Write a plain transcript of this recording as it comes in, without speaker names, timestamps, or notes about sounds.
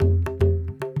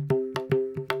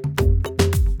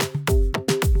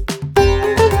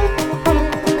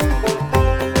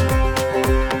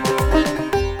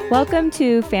Welcome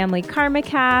to Family Karma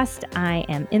Cast. I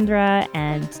am Indra,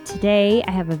 and today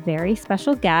I have a very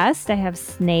special guest. I have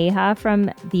Sneha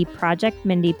from the Project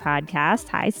Mindy podcast.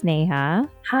 Hi, Sneha.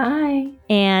 Hi.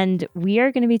 And we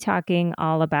are going to be talking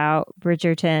all about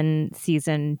Bridgerton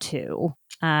Season 2,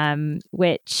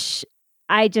 which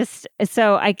I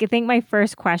think my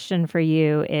first question for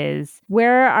you is,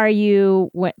 where are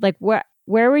you,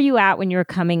 where were you at when you were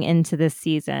coming into this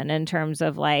season in terms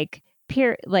of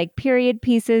period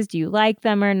pieces? Do you like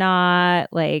them or not?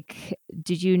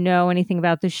 Did you know anything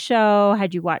about the show?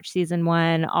 Had you watched season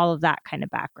 1? All of that kind of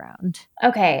background.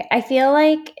 Okay, I feel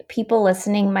like people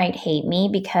listening might hate me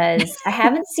because I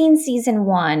haven't seen season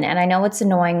 1, and I know it's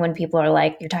annoying when people are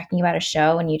like, you're talking about a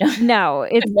show and you don't know about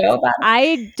it.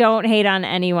 I don't hate on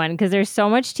anyone because there's so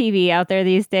much TV out there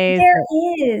these days. There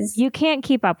is. You can't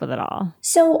keep up with it all.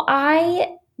 So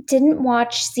I didn't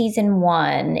watch season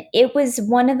 1. It was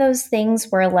one of those things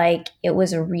where it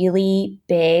was really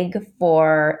big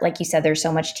for, like you said, there's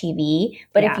so much TV,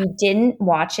 but if you didn't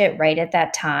watch it right at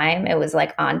that time, it was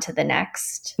on to the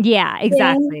next. Yeah,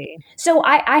 exactly. Thing. So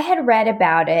I had read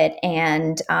about it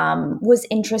and was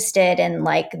interested in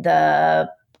the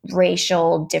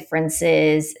racial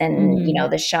differences and,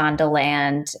 the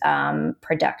Shondaland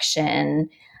production.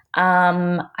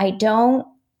 I don't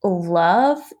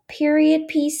love period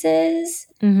pieces.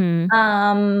 I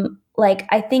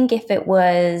think if it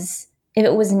was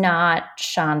not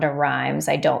Shonda Rhimes,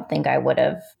 I don't think I would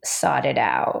have sought it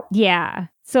out. Yeah.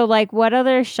 So what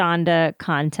other Shonda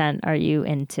content are you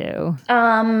into?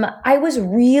 I was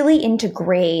really into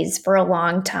Grey's for a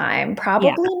long time,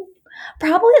 probably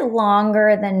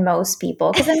longer than most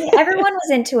people, because everyone was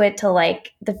into it till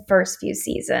the first few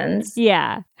seasons.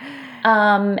 Yeah.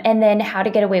 And then How to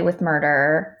Get Away with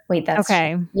Murder. Wait, that's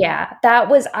okay. Yeah,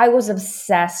 I was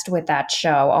obsessed with that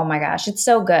show. Oh my gosh, it's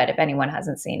so good if anyone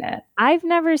hasn't seen it. I've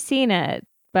never seen it,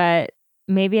 but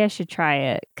maybe I should try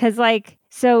it. Because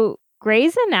so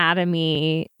Grey's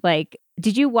Anatomy,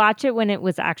 did you watch it when it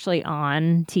was actually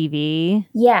on TV?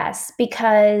 Yes,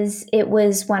 because it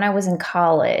was when I was in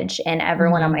college and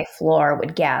everyone on my floor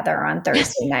would gather on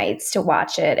Thursday nights to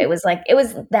watch it. It was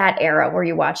that era where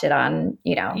you watch it on,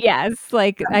 Yes,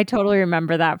 I totally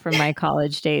remember that from my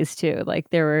college days too.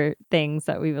 There were things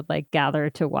that we would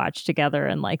gather to watch together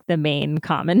in the main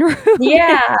common room.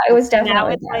 Yeah, it was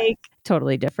definitely now it's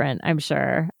totally different, I'm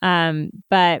sure.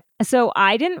 But so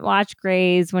I didn't watch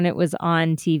Grey's when it was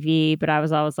on TV, but I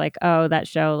was always oh, that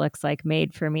show looks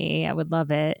made for me. I would love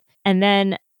it. And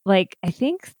then I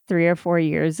think 3 or 4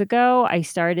 years ago, I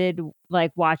started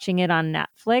watching it on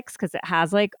Netflix because it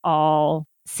has all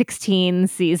 16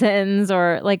 seasons,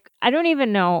 or I don't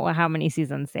even know how many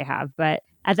seasons they have, but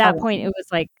at that point it was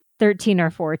 13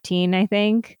 or 14, I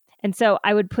think. And so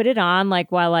I would put it on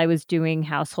while I was doing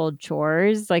household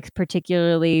chores,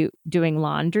 particularly doing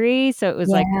laundry. So it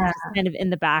was kind of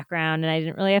in the background, and I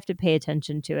didn't really have to pay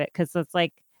attention to it because it's a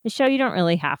show you don't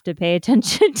really have to pay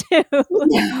attention to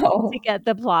to get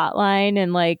the plot line.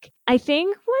 And I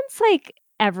think once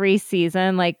every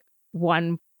season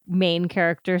one main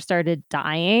character started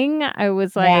dying, I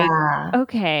was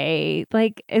okay,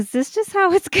 is this just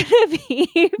how it's gonna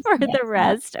be for the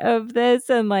rest of this?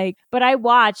 And but I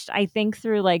watched, I think,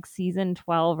 through season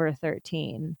 12 or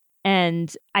 13,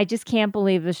 and I just can't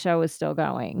believe the show is still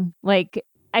going.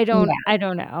 I don't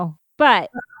know. But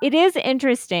it is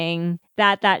interesting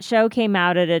that show came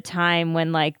out at a time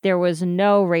when there was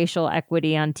no racial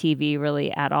equity on TV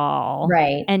really at all.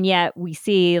 Right. And yet we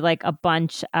see a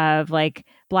bunch of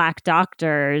Black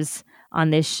doctors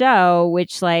on this show,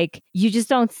 which you just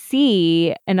don't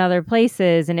see in other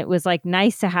places. And it was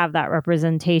nice to have that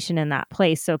representation in that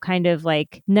place. So kind of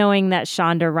knowing that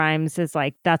Shonda Rhimes is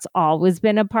that's always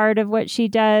been a part of what she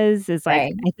does is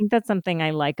I think that's something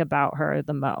I like about her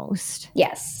the most.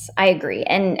 Yes, I agree.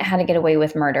 And How to Get Away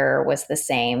with Murder was the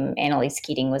same. Annalise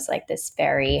Keating was this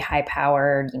very high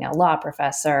powered, law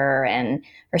professor, and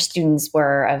her students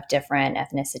were of different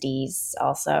ethnicities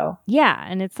also. Yeah.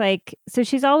 And it's so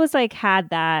she's always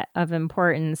had that of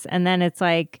importance. And then it's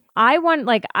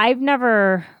I've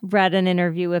never read an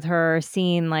interview with her or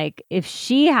seen if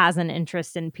she has an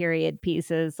interest in period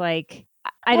pieces. I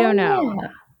don't know. Yeah.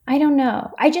 I don't know.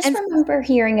 I just remember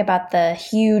hearing about the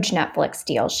huge Netflix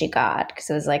deal she got because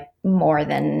it was more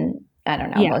than, I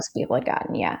don't know, most people had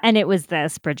gotten. Yeah. And it was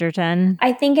this Bridgerton.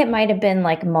 I think it might have been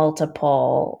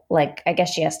multiple, I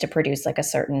guess she has to produce a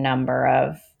certain number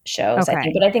of shows, I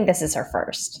think, but I think this is her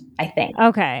first, I think.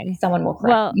 Okay. Someone will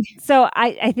correct me. So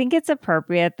I think it's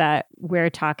appropriate that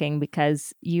we're talking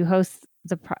because you host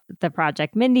the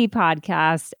Project Mindy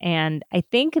podcast, and I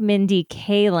think Mindy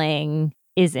Kaling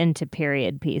is into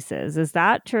period pieces. Is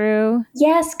that true?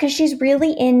 Yes, because she's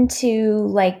really into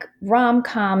like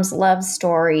rom-coms, love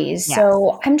stories. Yes.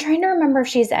 So I'm trying to remember if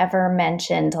she's ever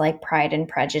mentioned like Pride and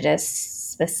Prejudice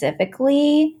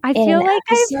specifically I in an feel like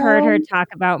I've heard her episode. talk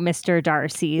about Mr.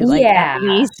 Darcy like at Yeah.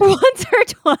 least once or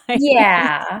twice.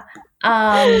 Yeah.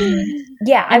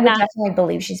 Yeah, I And would that definitely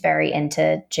believe she's very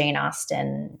into Jane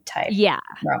Austen type yeah.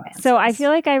 So I romances. feel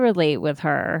like I relate with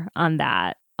her on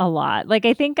that a lot. Like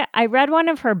I think I read one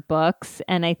of her books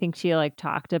and I think she like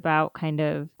talked about kind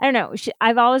of I don't know,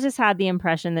 I've always just had the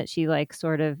impression that she like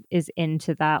sort of is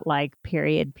into that like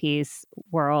period piece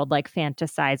world, like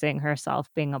fantasizing herself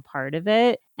being a part of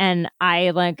it. And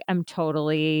I like am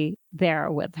totally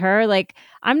there with her. Like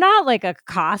I'm not like a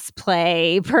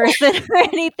cosplay person or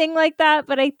anything like that,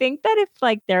 but I think that if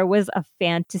like there was a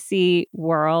fantasy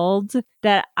world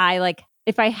that I like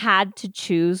if I had to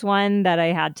choose one that I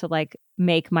had to like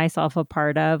make myself a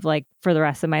part of like for the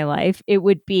rest of my life, it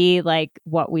would be like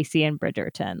what we see in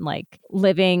Bridgerton, like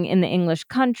living in the English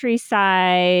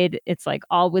countryside. It's like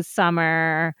always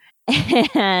summer.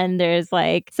 And there's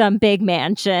like some big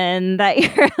mansion that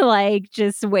you're like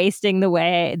just wasting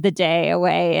the day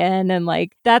away in. And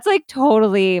like that's like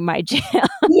totally my jam.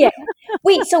 Yeah.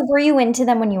 Wait, so were you into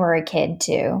them when you were a kid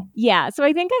too? Yeah. So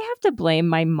I think I have to blame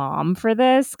my mom for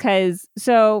this because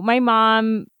so my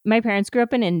parents grew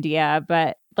up in India,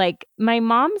 but like my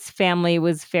mom's family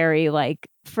was very like,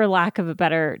 for lack of a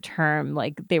better term,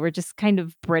 like they were just kind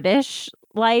of British.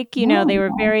 Like, they were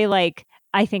Oh. very like,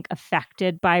 I think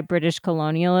affected by British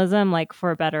colonialism, like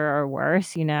for better or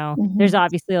worse, There's Mhm.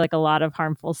 obviously like a lot of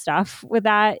harmful stuff with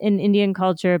that in Indian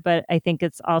culture, but I think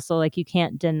it's also like you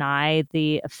can't deny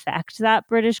the effect that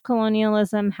British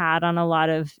colonialism had on a lot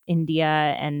of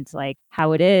India and like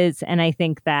how it is. And I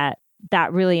think that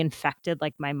really infected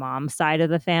like my mom's side of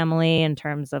the family in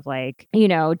terms of like,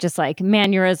 just like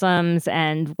mannerisms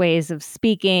and ways of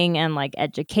speaking and like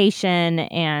education.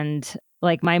 And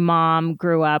like my mom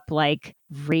grew up like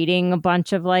reading a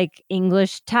bunch of like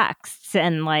English texts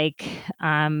and like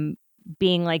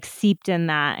being like seeped in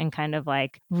that and kind of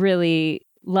like really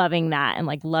loving that and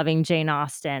like loving Jane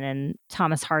Austen and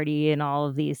Thomas Hardy and all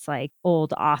of these like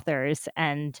old authors.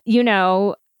 And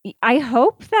I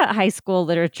hope that high school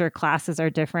literature classes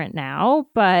are different now,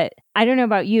 but I don't know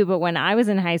about you, but when I was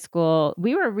in high school,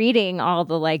 we were reading all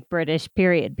the like British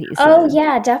period Oh, pieces.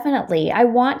 yeah, definitely. I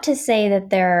want to say that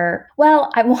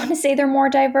I want to say they're more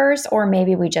diverse, or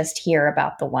maybe we just hear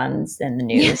about the ones in the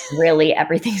Yeah. news. Really,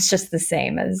 everything's just the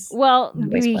same as Well, it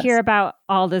always we hear was. about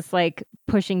all this like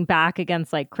pushing back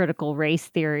against like critical race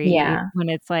theory Yeah. when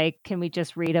it's like, can we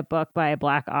just read a book by a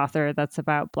Black author that's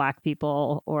about Black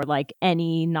people or like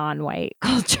any non white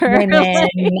culture? Women, Like,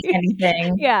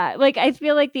 anything. yeah. Like, I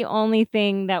feel like the only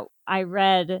thing that I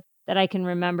read that I can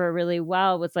remember really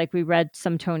well was like we read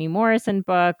some Toni Morrison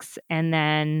books and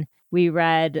then we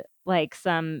read like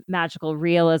some magical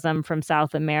realism from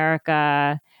South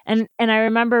America. And I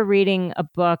remember reading a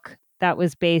book that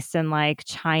was based in like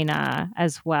China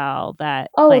as well that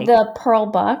Oh, like the Pearl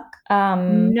Buck,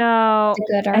 no,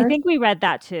 The Good I Earth. think we read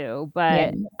that too,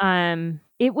 Yeah. but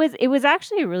it was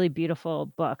actually a really beautiful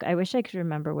book. I wish I could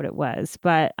remember what it was,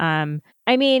 but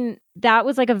I mean, that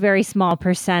was like a very small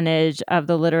percentage of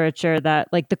the literature that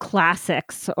like the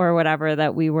classics or whatever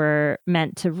that we were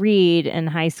meant to read in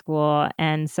high school.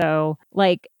 And so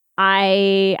like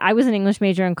I was an English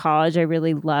major in college.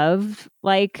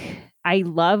 I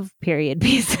love period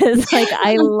pieces. Like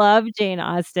I love Jane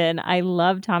Austen. I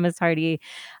love Thomas Hardy.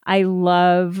 I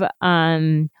love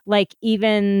like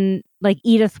even like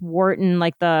Edith Wharton,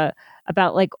 like the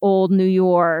about like old New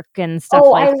York and stuff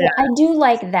Oh, like that. I do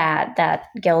like that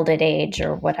Gilded Age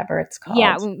or whatever it's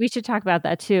Yeah, called. we should talk about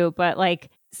that too. But like,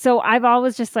 so I've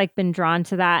always just like been drawn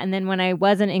to that. And then when I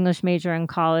was an English major in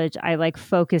college, I like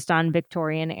focused on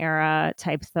Victorian era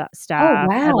type Oh, stuff.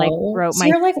 I like wow. wrote So my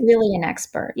you're like really an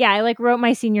expert. yeah, I like wrote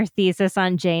my senior thesis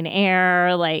on Jane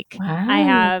Eyre. Like I Wow.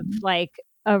 have like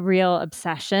a real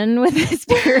obsession with this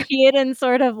period and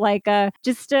sort of like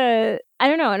I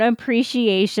don't know, an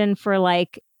appreciation for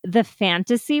like the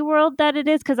fantasy world that it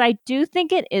is because I do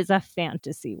think it is a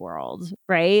fantasy world,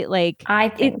 right? Like I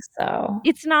it think so.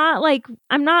 it's not like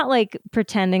I'm not like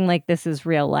pretending like this is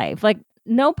real life. Like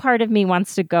no part of me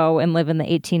wants to go and live in the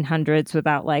 1800s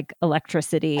without like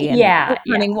electricity and Yeah,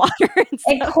 yeah. running water and And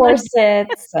stuff like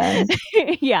corsets and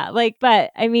yeah, like, but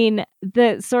I mean,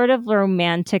 the sort of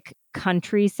romantic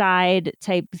countryside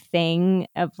type thing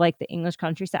of like the English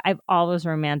countryside, I've always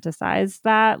romanticized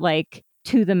that like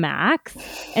to the max.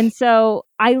 And so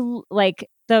like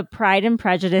the Pride and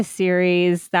Prejudice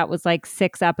series that was like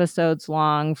 6 episodes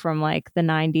long from like the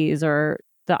 90s or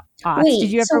the aughts. Did Wait,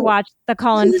 you ever so watch the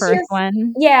Colin who's Firth your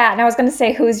one? yeah, and I was going to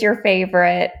say who's your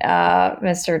favorite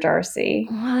Mr. Darcy?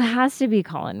 Well, it has to be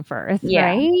Colin Firth, Yeah.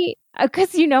 right?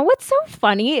 Because you know what's so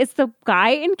funny is the guy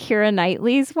in Keira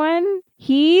Knightley's one.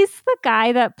 He's the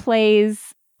guy that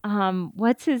plays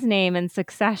what's his name in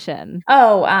Succession?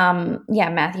 Oh, yeah,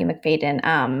 Matthew McFadden.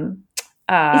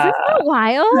 Uh Isn't that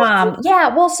wild?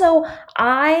 Yeah, well, so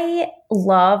I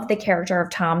love the character of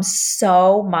Tom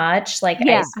so much, like,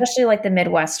 Yeah, especially like the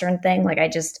Midwestern thing, like I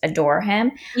just adore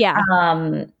him. yeah.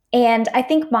 And I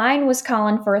think mine was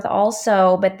Colin Firth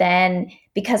also, but then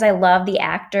because I love the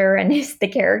actor and the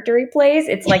character he plays,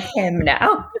 it's like him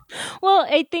now. Well,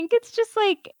 I think it's just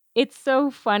like it's so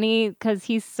funny because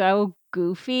he's so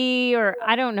goofy or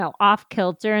I don't know, off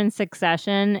kilter in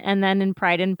Succession. And then in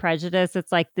Pride and Prejudice,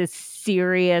 it's like this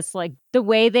serious, like the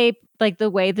way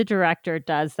the director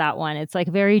does that one, it's like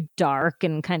very dark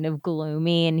and kind of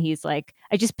gloomy. And he's like,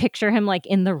 I just picture him like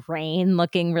in the rain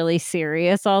looking really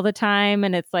serious all the time.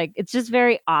 And it's like, it's just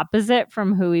very opposite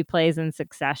from who he plays in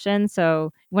Succession.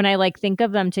 So when I like think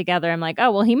of them together, I'm like,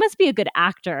 oh, well, he must be a good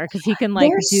actor because he can like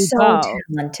They're do so both.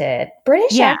 talented.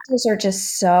 British Yeah, actors are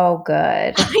just so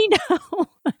good. I know.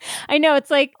 I know. It's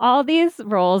like all these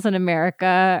roles in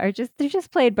America are just, they're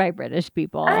just played by British I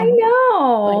people.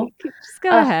 know. Like, just go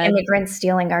ahead. Immigrants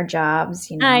stealing our jobs,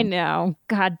 you I know. know.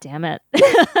 God damn it.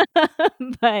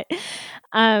 But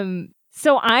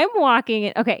so I'm walking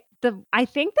in, okay, I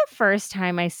think the first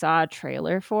time I saw a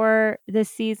trailer for this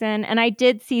season, and I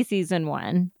did see season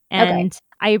 1, Okay. and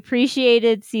I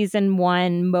appreciated season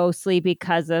 1 mostly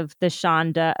because of the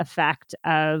Shonda effect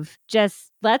of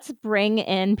just let's bring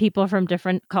in people from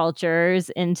different cultures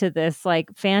into this like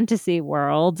fantasy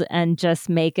world and just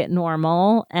make it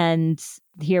normal, and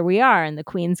here we are, and the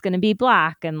queen's going to be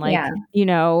black, and like, Yeah. you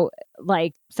know,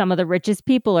 like some of the richest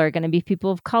people are going to be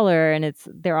people of color, and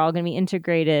they're all going to be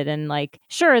integrated, and like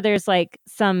sure there's like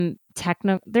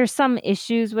there's some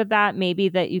issues with that maybe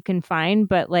that you can find,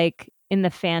 but like in the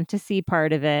fantasy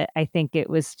part of it, I think it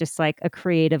was just like a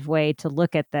creative way to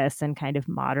look at this and kind of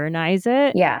modernize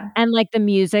it. Yeah. And like the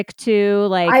music too,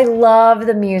 like I love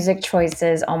the music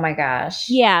choices. Oh my gosh.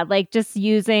 yeah, like just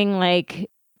using like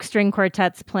string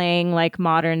quartets playing like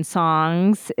modern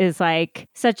songs is like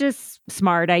such a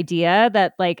smart idea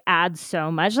that like adds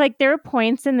so much. Like there are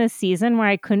points in this season where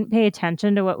I couldn't pay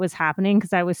attention to what was happening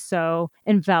because I was so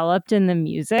enveloped in the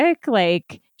music,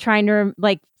 like trying to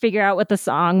like figure out what the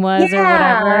song was or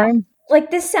Yeah. whatever. Like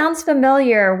this sounds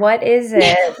familiar. What is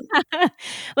it?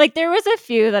 Like there was a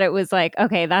few that it was like,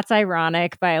 okay, that's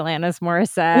ironic by Alanis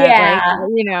Morissette, like, Yeah.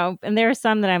 you know, and there are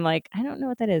some that I'm like, I don't know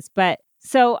what that is. But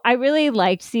so I really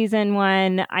liked season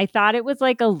 1. I thought it was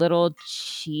like a little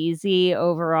cheesy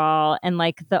overall, and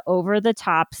like the over the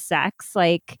top sex,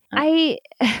 like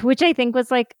which I think was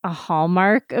like a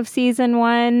hallmark of season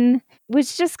 1,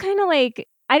 was just kind of like,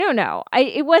 I don't know.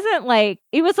 It wasn't like,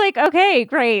 it was like, okay,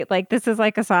 great. Like this is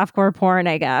like a softcore porn,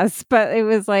 I guess. But it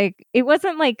was like, it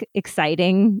wasn't like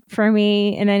exciting for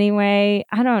me in any way.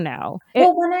 I don't know.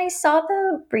 Well, when I saw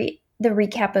the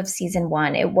recap of season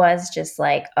 1, it was just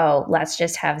like, oh, let's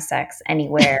just have sex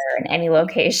anywhere in any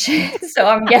location. So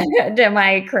am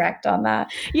I correct on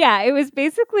that? Yeah, it was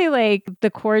basically like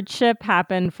the courtship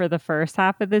happened for the first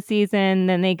half of the season,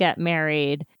 then they get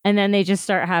married, and then they just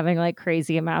start having like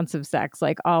crazy amounts of sex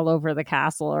like all over the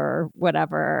castle or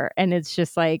whatever. And it's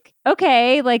just like,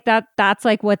 okay, like that's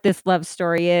like what this love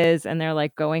story is, and they're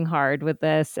like going hard with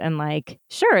this, and like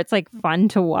sure, it's like fun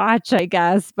to watch, I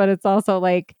guess, but it's also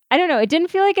like, I don't know, it didn't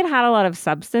feel like it had a lot of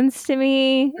substance to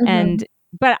me. Mhm. And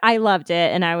but I loved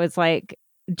it, and I was like,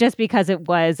 just because it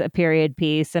was a period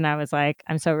piece, and I was like,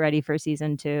 I'm so ready for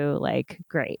season 2, like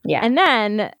great. Yeah. And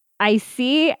then I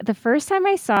see the first time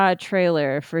I saw a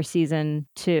trailer for season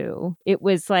 2, it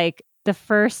was like the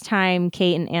first time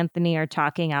Kate and Anthony are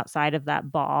talking outside of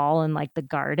that ball in like the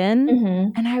garden,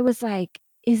 Mhm. and I was like,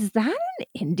 is that an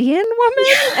Indian woman?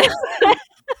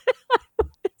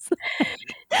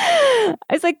 I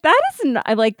was like, that is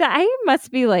not like that. I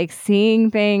must be like seeing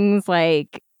things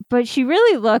like, but she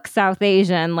really looks South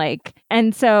Asian. Like,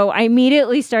 and so I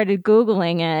immediately started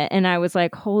Googling it, and I was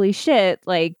like, holy shit,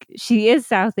 like she is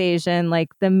South Asian. Like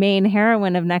the main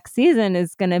heroine of next season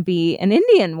is going to be an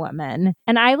Indian woman.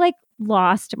 And I like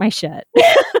lost my shit.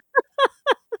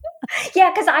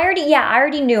 Yeah, because I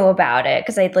already knew about it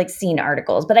because I'd like seen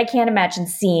articles, but I can't imagine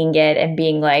seeing it and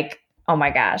being like, Oh my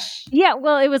gosh. Yeah,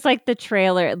 well, it was like the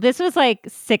trailer. This was like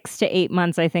 6 to 8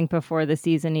 months, I think, before the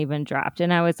season even dropped.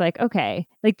 And I was like, okay,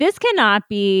 like this cannot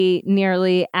be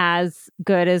nearly as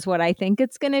good as what I think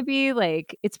it's going to be.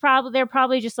 Like they're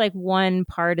probably just like one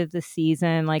part of the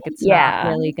season. Like it's not Yeah,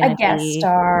 really a going to guest be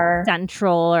star.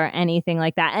 central or anything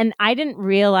like that. And I didn't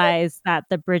realize that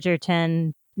the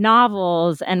Bridgerton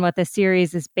novels and what the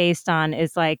series is based on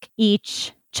is like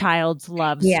each child's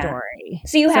love Yeah. story.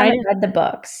 So you So I haven't didn't read the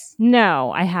books?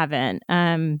 no, I haven't.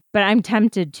 But I'm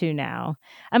tempted to now.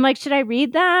 I'm like, should I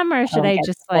read them or should Don't I get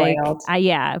just like, spoiled.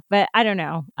 yeah, but I don't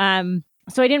know.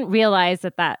 So I didn't realize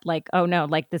that like, oh no,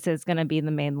 like this is going to be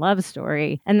the main love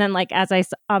story. And then like, as I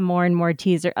saw more and more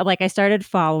teaser, like I started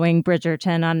following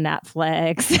Bridgerton on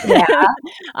Netflix, Yeah.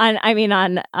 on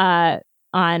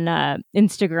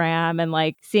Instagram and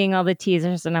like seeing all the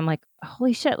teasers. And I'm like,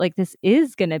 holy shit, like this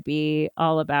is going to be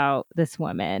all about this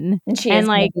woman. And she And is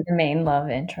going like, to be the main love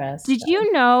interest. did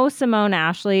you know Simone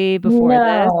Ashley before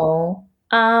this? No.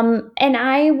 And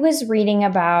I was reading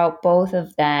about both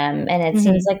of them, and it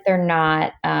seems Mhm. like they're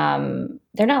not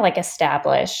like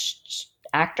established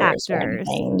actors or Actors.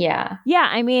 anything. Yeah. Yeah,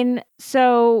 I mean,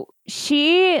 so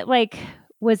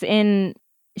was in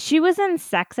she was in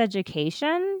Sex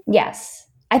Education, Yes.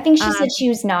 I think she said um, she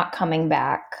was not coming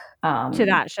back. to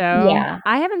that show. Yeah.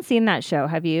 I haven't seen that show,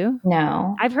 have you?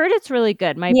 No. I've heard it's really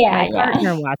good. My Yeah, yeah.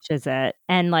 partner watches it,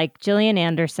 and, like, Gillian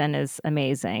Anderson is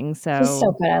amazing, She's so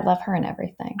so good. I love her and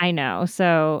everything. I know.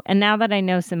 So and now that I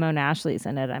know Simone Ashley's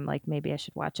in it, I'm like, maybe I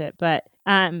should watch it. But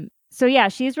so yeah,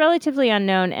 she's relatively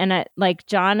unknown. And like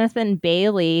Jonathan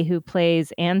Bailey, who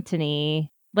plays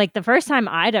Anthony, like the first time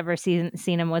I'd ever seen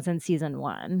him was in season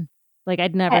one. Like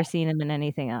I'd never seen him in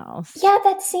anything else. Yeah,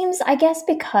 that seems, I guess,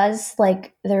 because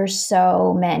like there's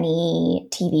so many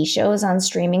TV shows on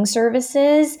streaming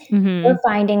services, Hmm. we're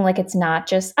finding like it's not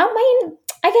just, I mean,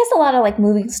 I guess a lot of like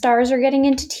movie stars are getting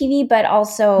into TV, but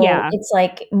also Yeah. it's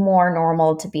like more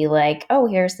normal to be like, oh,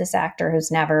 here's this actor who's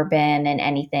never been in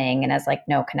anything and has like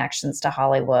no connections to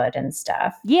Hollywood and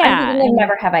stuff. I'm Yeah. thinking of And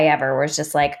Never Have I Ever, where it's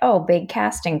just like, oh, big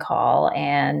casting call,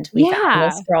 and we found yeah.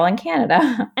 this girl in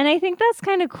Canada. And I think that's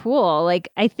kind of cool. Like,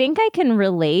 I think I can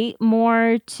relate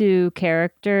more to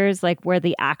characters like where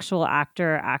the actual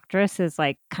actor or actress is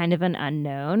like kind of an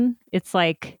unknown. It's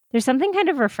like there's something kind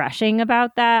of refreshing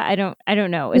about that. I don't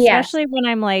know, Yes. especially when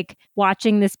I'm like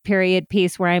watching this period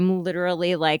piece where I'm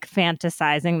literally like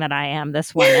fantasizing that I am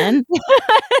this woman.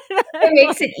 It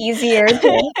makes it easier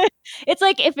to. It's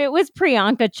like if it was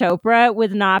Priyanka Chopra, it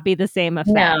would not be the same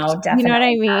effect. No, You know what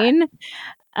I definitely not. mean?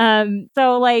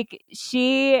 So like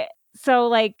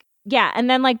yeah, and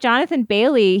then like Jonathan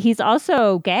Bailey, he's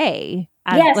also gay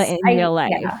as like Yes, in real yeah.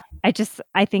 life.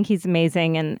 I think he's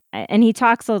amazing and he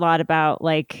talks a lot about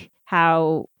like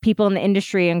how people in the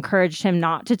industry encouraged him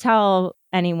not to tell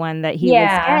anyone that he was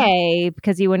Yeah. gay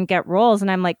because he wouldn't get roles.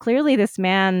 And I'm like, clearly this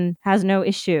man has no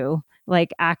issue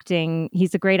like acting.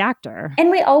 He's a great actor.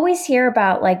 And we always hear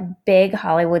about like big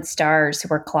Hollywood stars who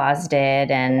are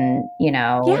closeted and,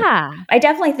 Yeah. I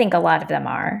definitely think a lot of them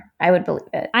are. I would believe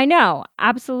it. I know,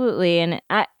 absolutely, and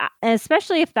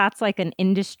especially if that's like an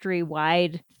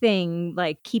industry-wide thing,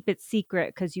 like keep it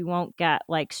secret because you won't get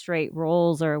like straight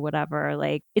roles or whatever.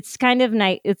 Like it's kind of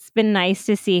nice. It's been nice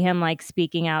to see him like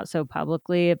speaking out so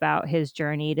publicly about his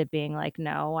journey to being like,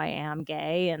 no, I am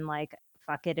gay, and like,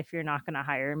 fuck it if you're not going to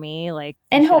hire me. Like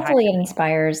you And should hire hopefully it me.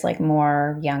 inspires like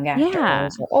more young Yeah,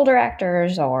 actors or older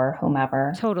actors or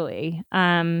whomever. totally.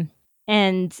 And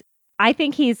I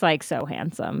think he's like so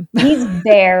handsome. He's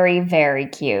very, very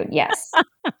cute. Yes.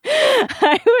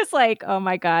 I was like, oh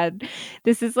my God,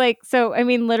 this is like, so, I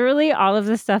mean, literally all of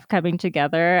this stuff coming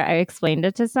together. I explained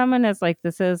it to someone as like,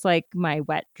 this is like my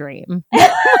wet dream.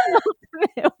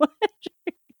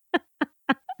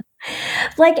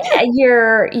 Like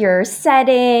your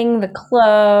setting, the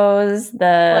clothes,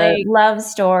 the Like, love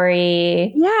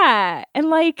story. yeah. And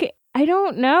like, I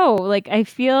don't know. Like,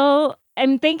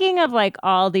 I'm thinking of like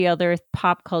all the other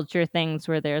pop culture things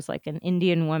where there's like an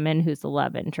Indian woman who's a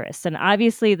love interest. And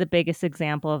obviously, the biggest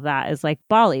example of that is like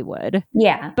Bollywood.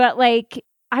 Yeah. But like,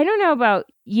 I don't know about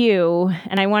you,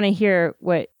 and I want to hear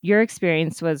what your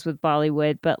experience was with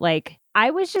Bollywood, but like,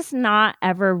 I was just not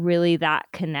ever really that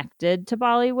connected to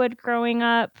Bollywood growing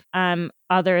up,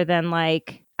 other than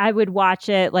like I would watch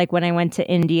it like when I went to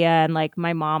India and like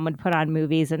my mom would put on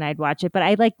movies and I'd watch it, but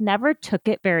I like never took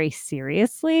it very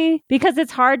seriously because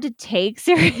it's hard to take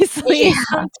seriously Yeah.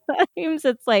 sometimes.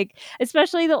 It's like,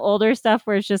 especially the older stuff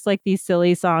where it's just like these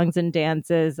silly songs and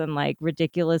dances and like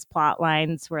ridiculous plot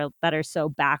lines that are so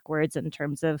backwards in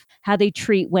terms of how they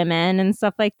treat women and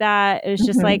stuff like that. It was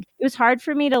just Mhm. like, it was hard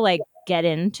for me to like get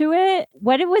into it.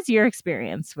 What was your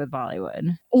experience with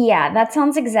Bollywood? Yeah, that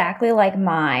sounds exactly like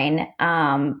mine.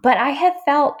 But I have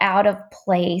felt out of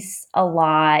place a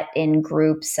lot in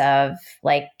groups of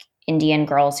like Indian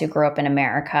girls who grew up in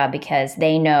America because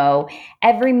they know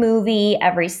every movie,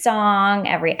 every song,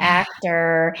 every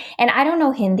actor. And I don't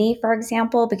know Hindi, for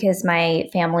example, because my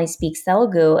family speaks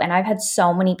Telugu. And I've had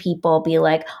so many people be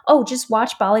like, oh, just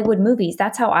watch Bollywood movies.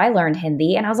 That's how I learned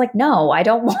Hindi. And I was like, no, I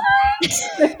don't want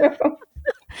to.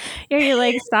 Yeah, you're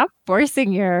like, stop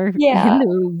forcing your Yeah.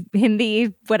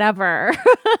 Hindi, whatever.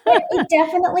 But it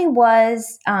definitely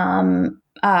was.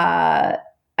 I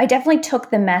definitely took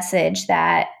the message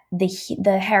that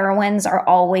the heroines are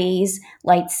always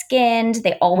light skinned.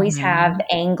 They always have Mhm.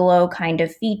 Anglo kind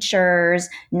of features.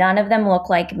 None of them look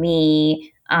like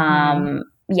me. Mhm.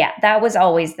 Yeah, that was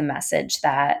always the message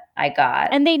that I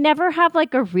got. And they never have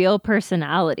like a real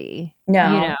personality.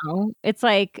 No, It's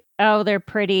like, oh, they're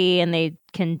pretty and they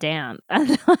can dance.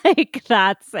 Like,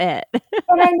 that's it.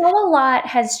 and I know a lot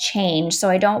has changed, so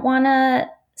I don't want to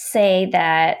say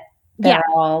that Yeah. they're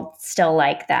all still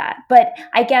like that. But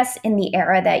I guess in the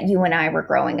era that you and I were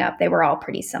growing up, they were all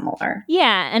pretty similar.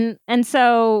 Yeah, and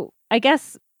so I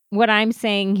guess what I'm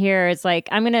saying here is like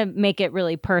I'm going to make it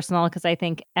really personal because I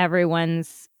think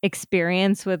everyone's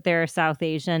experience with their South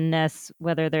Asianness,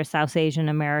 whether they're South Asian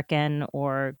American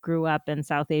or grew up in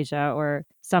South Asia or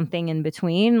something in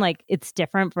between, like it's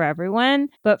different for everyone.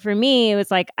 But for me, it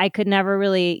was like I could never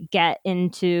really get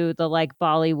into the like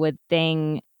Bollywood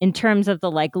thing in terms of the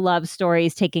like love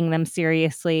stories, taking them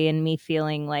seriously and me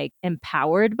feeling like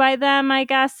empowered by them, I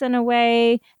guess, in a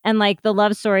way. And like the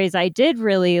love stories I did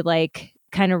really like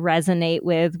kind of resonate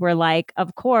with were like,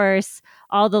 of course,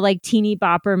 all the like teeny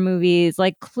bopper movies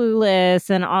like Clueless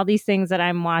and all these things that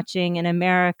I'm watching in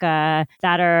America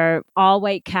that are all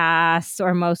white casts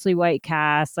or mostly white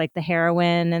casts, like the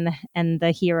heroine and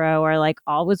the hero are like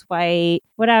always white,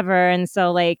 whatever. And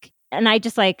so like and I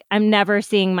just like I'm never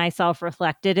seeing myself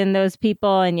reflected in those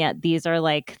people, and yet these are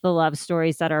like the love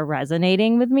stories that are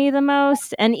resonating with me the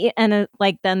most. And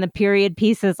like then the period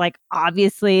pieces, like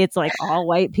obviously it's like all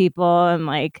white people and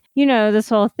like this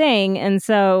whole thing, and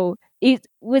so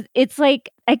it's like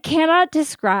I cannot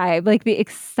describe like the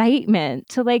excitement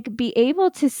to like be able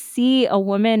to see a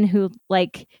woman who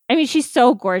like I mean she's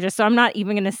so gorgeous, so I'm not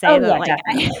even going to say Oh that yeah, like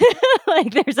definitely.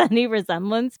 like there's any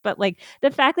resemblance, but like the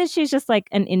fact that she's just like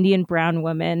an Indian brown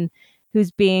woman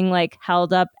who's being like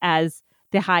held up as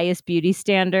the highest beauty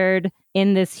standard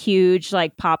in this huge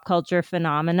like pop culture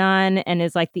phenomenon and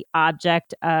is like the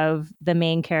object of the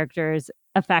main character's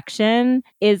affection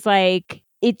is like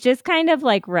it just kind of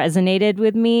like resonated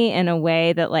with me in a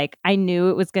way that like I knew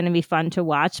it was going to be fun to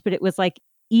watch, but it was like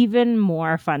even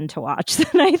more fun to watch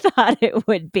than I thought it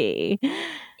would be.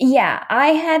 Yeah, I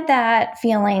had that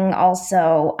feeling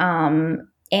also.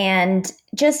 And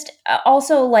just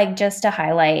also like just to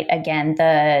highlight again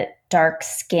the dark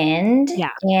skinned,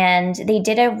 Yeah. and they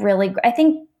did a really, I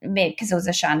think because it was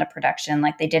a Shonda production,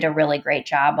 like they did a really great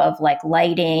job of like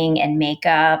lighting and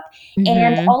makeup, and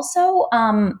Mhm. also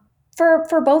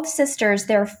for both sisters,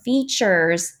 their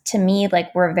features to me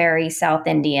like were very South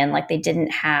Indian. Like they didn't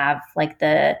have like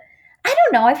the, I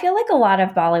don't know. I feel like a lot of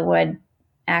Bollywood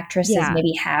actresses Yeah.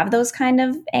 maybe have those kind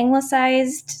of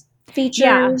anglicized Yeah.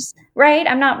 features, right?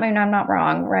 I'm not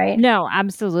wrong, right? No,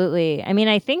 absolutely. I mean,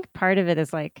 I think part of it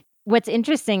is like what's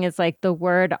interesting is like the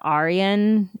word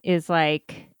Aryan is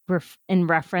like in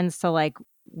reference to like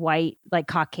white, like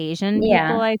Caucasian people,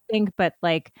 Yeah. I think, but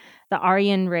like the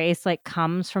Aryan race like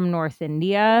comes from North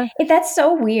India. That's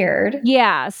so weird.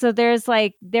 Yeah, so there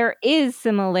is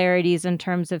similarities in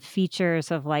terms of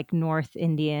features of like North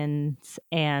Indians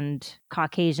and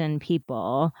Caucasian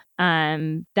people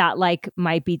that like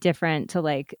might be different to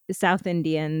like South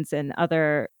Indians and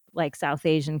other like South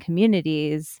Asian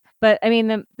communities. But I mean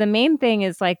the main thing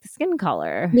is like the skin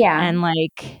color Yeah. and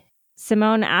like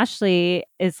Simone Ashley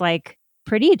is like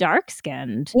pretty dark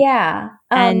skinned. Yeah.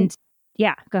 And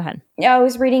yeah, go ahead. Yeah, I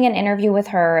was reading an interview with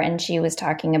her and she was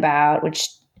talking about, which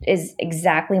is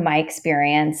exactly my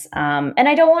experience. And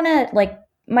I don't want to like,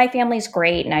 my family's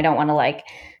great and I don't want to like,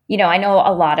 I know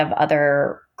a lot of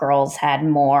other girls had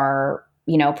more,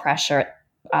 pressure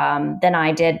than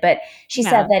I did, but she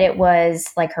said Yeah. that it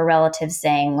was like her relatives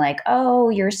saying like, oh,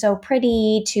 you're so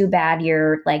pretty, too bad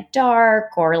you're like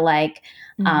dark, or like,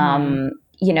 Mhm. um,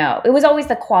 it was always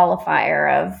the qualifier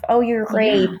of, oh, you're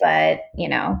great, Yeah.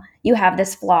 but, you have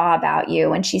this flaw about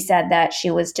you. And she said that she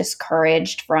was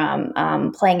discouraged from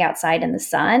playing outside in the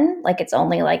sun. Like it's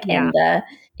only like Yeah.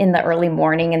 in the early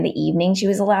morning and the evening she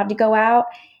was allowed to go out.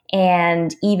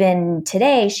 And even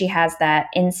today, she has that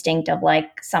instinct of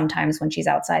like sometimes when she's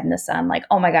outside in the sun, like,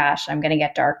 oh my gosh, I'm going to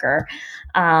get darker.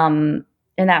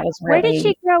 And that was Where did she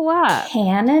really grow up?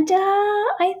 Canada,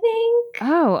 I think.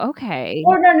 Oh, okay.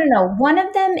 Or no. One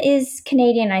of them is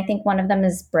Canadian. I think one of them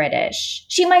is British.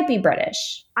 She might be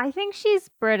British. I think she's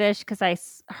British because I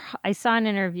saw an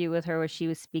interview with her where she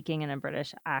was speaking in a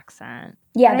British accent.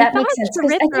 Yeah, But that makes sense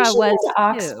because I think Charitra she went was to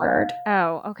Oxford. too.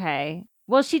 Oh, okay.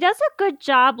 Well, she does a good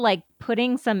job, like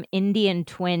putting some Indian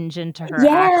twinge into her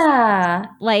accent.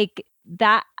 Like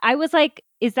that. I was like,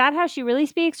 is that how she really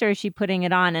speaks, or is she putting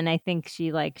it on? And I think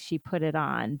she put it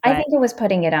on. I think it was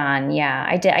putting it on. Yeah,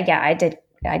 I did. Yeah,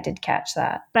 I did catch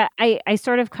that. But I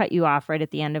sort of cut you off right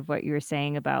at the end of what you were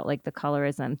saying about like the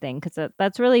colorism thing because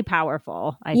that's really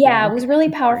powerful. I think it was really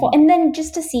powerful. And then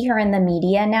just to see her in the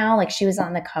media now, like she was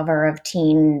on the cover of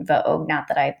Teen Vogue. Not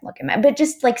that I look at that, but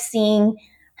just like seeing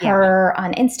her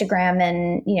on Instagram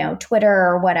and Twitter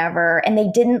or whatever, and they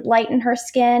didn't lighten her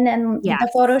skin, and the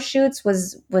photo shoots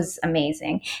was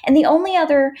amazing. And the only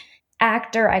other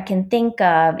actor I can think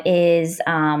of is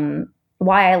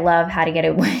why I love How to Get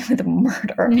Away with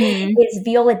Murder is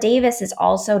Viola Davis is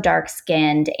also dark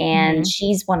skinned, and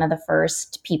she's one of the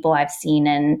first people I've seen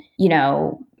in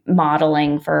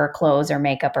modeling for clothes or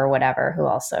makeup or whatever who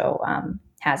also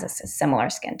has a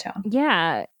similar skin tone.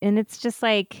 Yeah, and it's just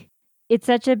like it's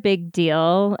such a big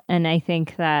deal, and I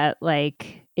think that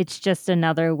like it's just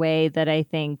another way that I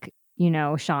think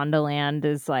Shondaland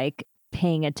is like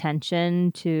paying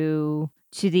attention to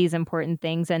these important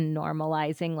things and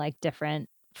normalizing like different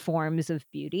forms of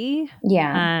beauty.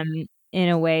 Yeah. In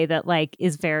a way that like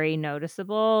is very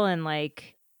noticeable. And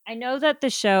like I know that the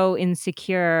show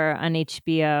Insecure on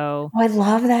HBO, I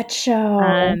love that show,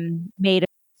 made a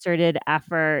concerted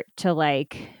effort to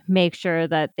like make sure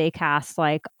that they cast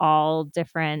like all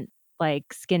different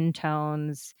like skin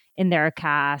tones in their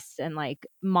cast, and like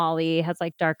Molly has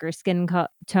like darker skin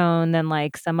tone than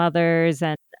like some others,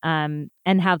 and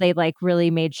how they like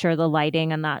really made sure the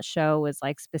lighting on that show was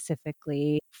like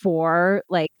specifically for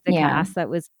like the cast that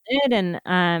was in it.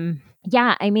 And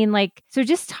yeah, I mean, like, so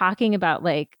just talking about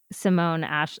like Simone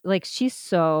Ash, like she's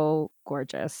so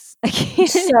gorgeous.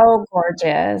 So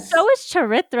gorgeous. So is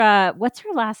Charitra. What's her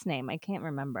last name? I can't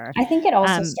remember. I think it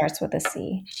also starts with a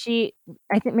C.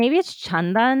 I think maybe it's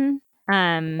Chandan.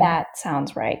 That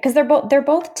sounds right, because they're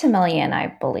both Tamilian,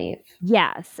 I believe.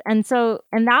 Yes, and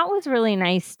that was really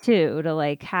nice too to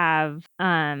like have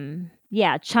Chandran,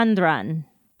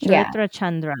 Charitra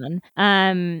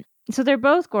Chandran. So they're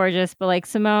both gorgeous, but like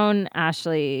Simone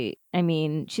Ashley, I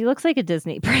mean, she looks like a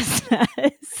Disney princess.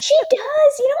 She does.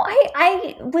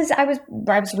 I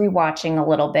was rewatching a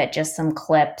little bit, just some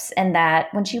clips, and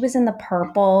that when she was in the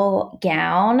purple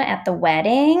gown at the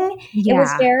wedding, it was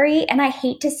very, and I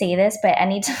hate to say this, but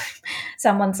anytime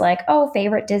someone's like, oh,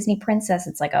 favorite Disney princess,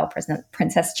 it's like, oh,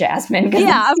 Princess Jasmine.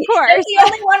 Yeah, of course. That's the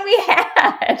only one we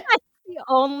had. The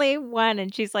only one,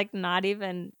 and she's like not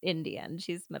even Indian,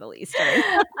 she's Middle Eastern.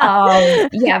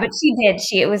 Yeah, but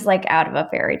it was like out of a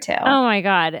fairy tale. Oh my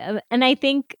god. And I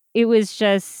think it was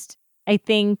just,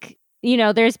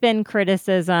 there's been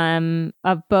criticism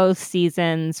of both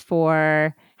seasons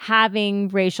for having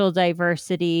racial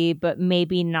diversity, but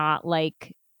maybe not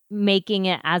like making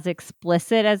it as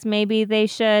explicit as maybe they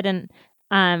should. And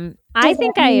sorry,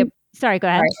 go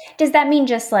ahead. Does that mean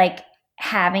just like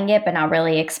having it but not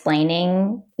really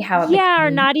explaining how it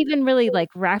or not even really like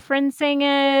referencing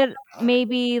it,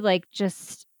 maybe like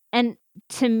just, and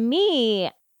to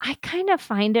me, I kind of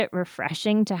find it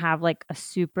refreshing to have like a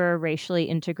super racially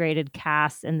integrated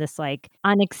cast and this like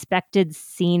unexpected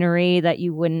scenery that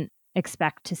you wouldn't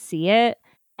expect to see it,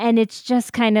 and it's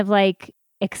just kind of like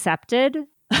accepted.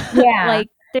 Like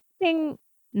there's something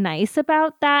nice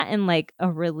about that, and like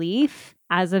a relief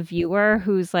as a viewer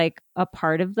who's like a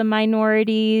part of the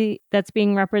minority that's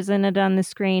being represented on the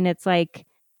screen. It's like,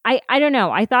 I don't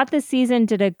know. I thought this season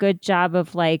did a good job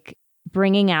of like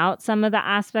bringing out some of the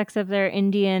aspects of their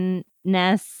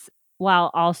Indianness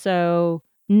while also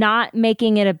not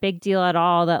making it a big deal at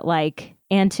all that like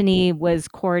Anthony was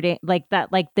courting, like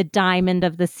that, like the diamond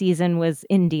of the season was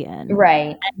Indian.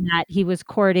 Right. And that he was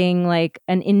courting like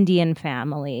an Indian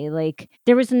family. Like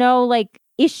there was no like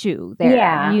issue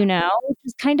there, which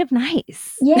is kind of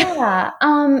nice. Yeah.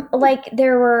 Like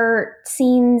there were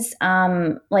scenes,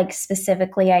 like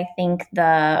specifically, I think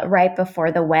the right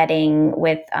before the wedding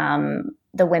with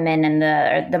the women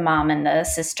and the mom and the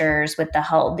sisters with the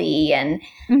haldi, and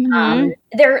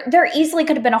there easily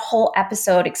could have been a whole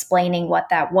episode explaining what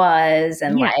that was,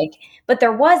 and but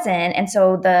there wasn't, and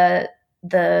so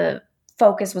the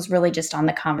focus was really just on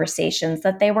the conversations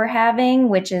that they were having,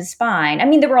 which is fine. I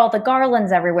mean, there were all the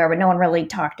garlands everywhere, but no one really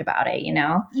talked about it, you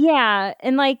know? Yeah.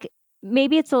 And like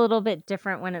maybe it's a little bit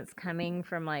different when it's coming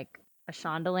from like a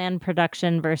Shondaland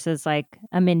production versus like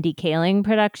a Mindy Kaling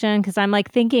production. Cause I'm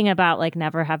like thinking about like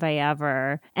Never Have I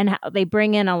Ever and how they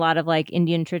bring in a lot of like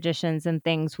Indian traditions and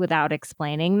things without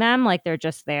explaining them. Like they're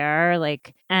just there.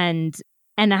 Like,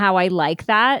 and how I like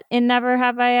that in Never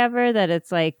Have I Ever, that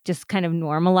it's like just kind of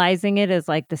normalizing it as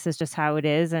like this is just how it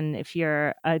is. And if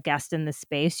you're a guest in the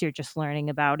space, you're just learning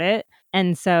about it.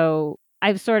 And so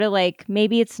I've sort of like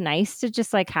maybe it's nice to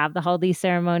just like have the haldi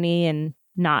ceremony and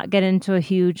not get into a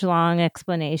huge long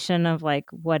explanation of like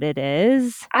what it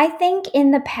is. I think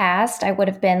in the past, I would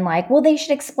have been like, well, they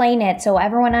should explain it so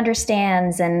everyone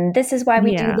understands, and this is why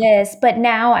we do Yeah. this. But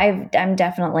now I'm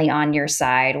definitely on your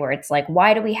side where it's like,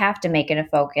 why do we have to make it a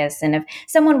focus? And if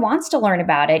someone wants to learn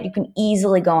about it, you can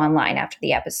easily go online after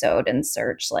the episode and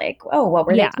search, like, oh, what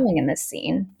were they Yeah. doing in this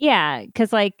scene? Yeah.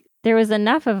 Cause like there was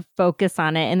enough of focus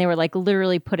on it and they were like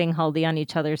literally putting haldi on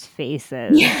each other's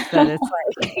faces that it's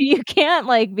like you can't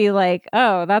like be like,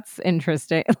 oh, that's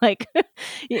interesting. Like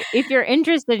if you're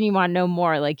interested and you want to know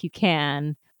more, like you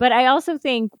can. But I also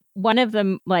think one of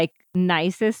the like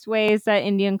nicest ways that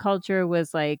Indian culture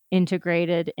was like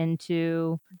integrated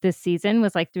into this season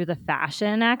was like through the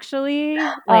fashion actually.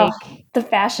 Oh, Like the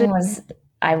fashion was,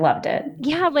 I loved it.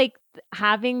 yeah, like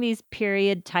having these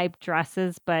period type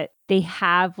dresses, but they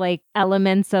have like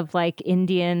elements of like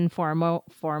Indian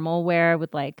formal wear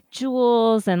with like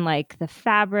jewels and like the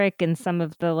fabric and some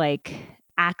of the like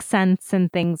accents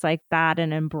and things like that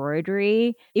and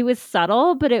embroidery. It was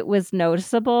subtle, but it was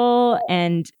noticeable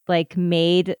and like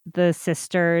made the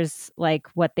sisters like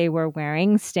what they were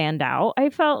wearing stand out. I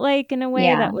felt like in a way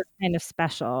Yeah. that was kind of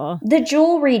special. The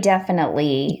jewelry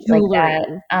definitely like that.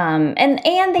 Jewelry.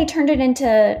 And they turned it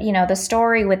into, you know, the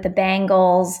story with the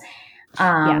bangles.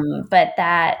 Yeah. But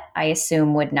that I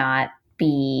assume would not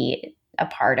be a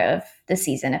part of the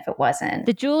season if it wasn't.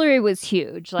 The jewelry was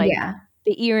huge, like Yeah.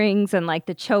 the earrings and like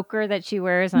the choker that she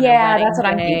wears on her Yeah, that's wedding what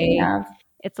I'm thinking day. of.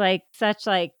 It's like such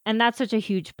like and that's such a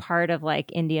huge part of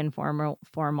like Indian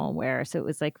formal wear. So it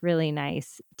was like really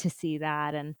nice to see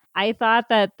that. And I thought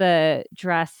that the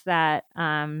dress that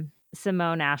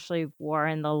Simone Ashley wore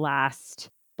in the last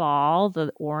ball,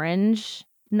 the orange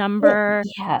number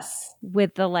Yes.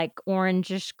 with the like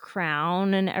orangish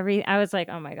crown and everything. I was like,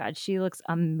 oh my God, she looks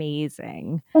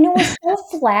amazing. And it was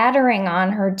so flattering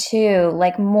on her too,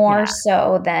 like more Yeah.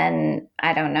 so than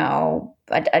I don't know,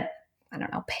 I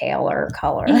don't know, paler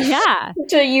color. Yeah.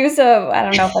 To use I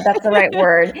don't know if that's the right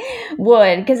word,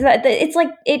 would, because it's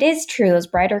like, it is true. Those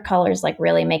brighter colors like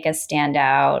really make us stand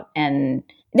out. And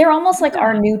they're almost like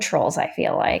our Yeah. neutrals, I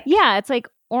feel like. Yeah, it's like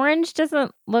orange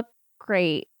doesn't look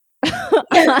great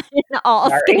in all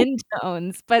Sorry. skin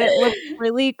tones, but it looks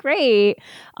really great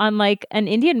on like an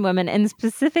Indian woman and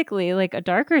specifically like a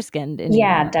darker skinned Indian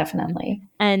Yeah, woman. definitely.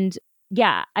 And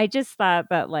yeah, I just thought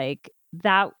that like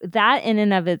that in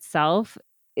and of itself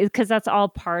is because that's all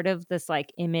part of this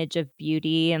like image of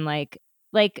beauty and like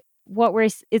what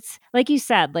it's like you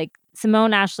said, like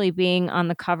Simone Ashley being on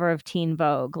the cover of Teen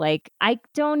Vogue. Like I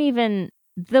don't even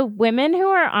the women who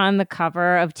are on the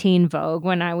cover of Teen Vogue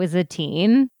when I was a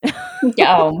teen.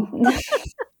 Oh, I mean,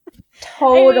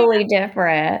 totally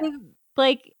different.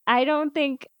 like I don't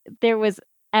think there was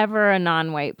ever a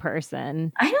non-white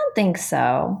person, I don't think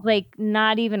so. like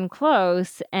not even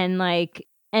close. And like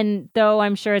and though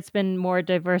I'm sure it's been more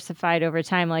diversified over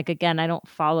time, like again, I don't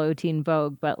follow Teen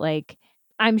Vogue, but like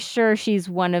I'm sure she's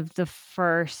one of the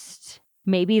first,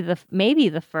 maybe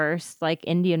the first like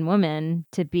Indian woman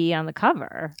to be on the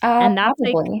cover. And that's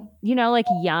like, Probably. you know, like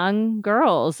young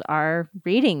girls are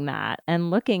reading that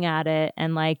and looking at it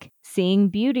and like seeing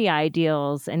beauty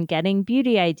ideals and getting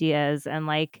beauty ideas and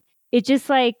like it just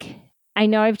like I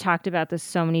know I've talked about this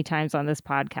so many times on this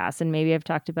podcast and maybe I've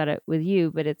talked about it with you,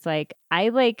 but it's like I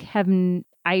like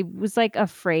I was like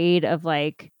afraid of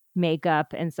like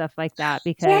makeup and stuff like that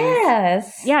because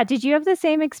Yes. yeah, did you have the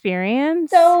same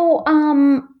experience? So,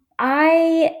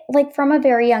 I like from a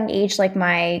very young age, like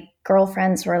my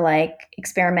girlfriends were like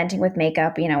experimenting with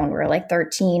makeup, you know, when we were like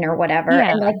 13 or whatever,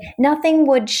 Yeah. and like nothing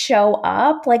would show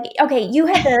up. Like, okay, you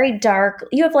have like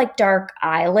dark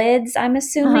eyelids, I'm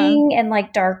assuming, and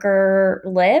like darker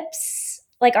lips.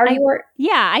 Like, are you?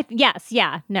 Yes,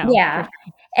 yeah, no. Yeah.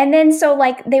 And then so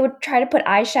like they would try to put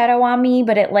eyeshadow on me,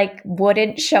 but it like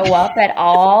wouldn't show up at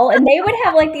all. And they would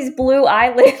have like these blue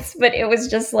eyelids, but it was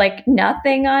just like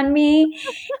nothing on me.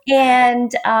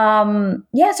 And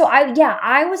yeah, so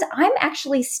I'm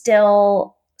actually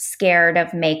still scared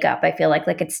of makeup. I feel like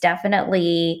it's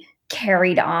definitely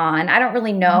carried on. I don't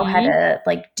really know how to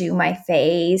like do my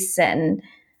face, and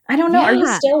I don't know. Are you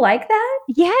Yeah. still like that?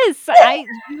 Yes,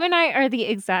 you and I are the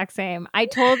exact same. I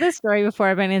told this story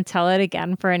before, but I'm gonna tell it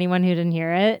again for anyone who didn't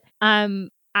hear it.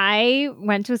 I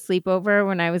went to a sleepover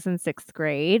when I was in 6th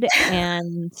grade,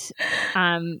 and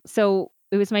so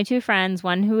it was my 2 friends,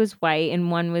 one who was white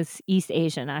and one was East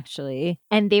Asian, actually,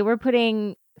 and they were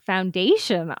putting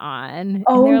foundation on, and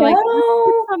Oh they're like, "Let's put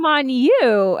no. some on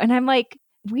you," and I'm like,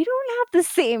 we don't have the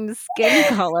same skin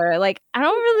color. Like, I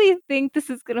don't really think this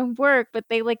is gonna work, but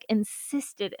they like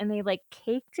insisted and they like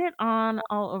caked it on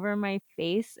all over my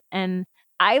face. And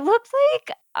I looked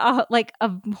like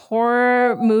a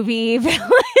horror movie villain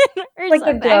or Like a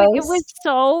something. I mean, it was ghost.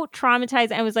 so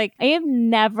traumatizing. I was like, I am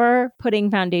never putting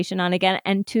foundation on again.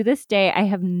 And to this day, I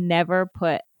have never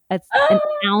put an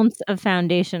ounce of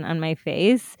foundation on my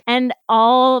face. And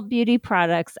all beauty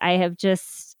products,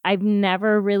 I've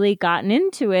never really gotten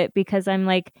into it because I'm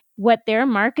like, what they're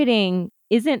marketing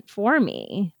isn't for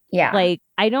me. Yeah. Like,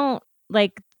 I don't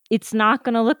like it's not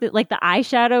going to look like the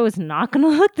eyeshadow is not going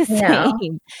to look the No.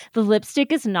 same. The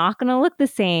lipstick is not going to look the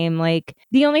same. Like,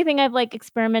 the only thing I've like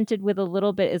experimented with a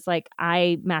little bit is like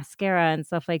eye mascara and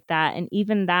stuff like that. And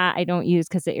even that I don't use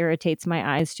because it irritates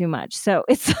my eyes too much. So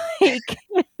it's like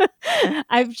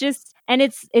and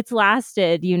it's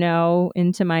lasted,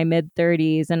 into my mid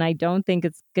 30s, and I don't think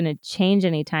it's going to change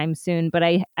anytime soon, but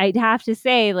I'd have to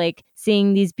say, like,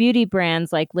 seeing these beauty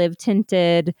brands like Live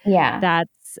Tinted, Yeah.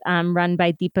 that's run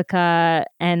by Deepika,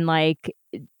 and like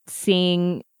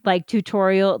seeing like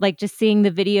just seeing the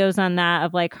videos on that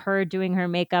of like her doing her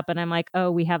makeup, and I'm like,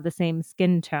 oh, we have the same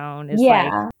skin tone, is like,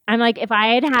 Yeah. I'm like, if I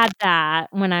had that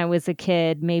when I was a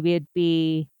kid, maybe it'd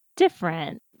be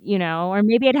different, or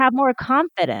maybe I'd have more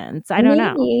confidence. I don't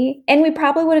know. Maybe. And we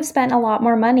probably would have spent a lot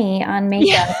more money on Yeah.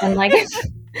 makeup and like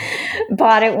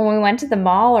bought it when we went to the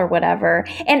mall or whatever.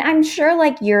 And I'm sure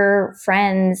like your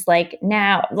friends like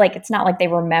now, like it's not like they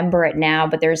remember it now,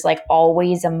 but there's like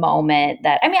always a moment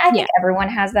that, I mean, I Yeah. think everyone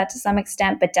has that to some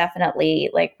extent, but definitely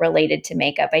like related to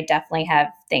makeup. I definitely have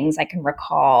things I can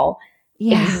recall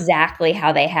Yeah. exactly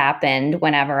how they happened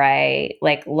whenever I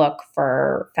like look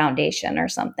for foundation or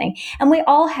something. And we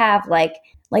all have like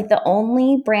the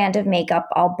only brand of makeup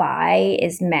I'll buy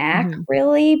is MAC, Mhm.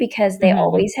 really, because they Mhm.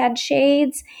 always had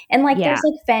shades. And like Yeah. there's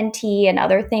like Fenty and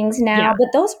other things now, Yeah. but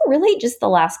those are really just the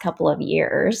last couple of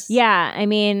years. Yeah, I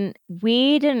mean,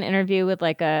 we did an interview with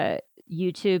like a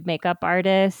YouTube makeup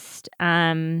artist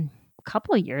a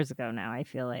couple of years ago now, I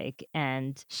feel like,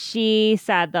 and she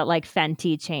said that like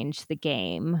Fenty changed the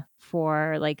game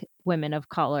for like women of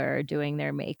color doing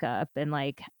their makeup, and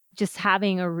like just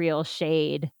having a real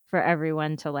shade for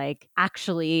everyone to like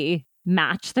actually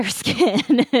match their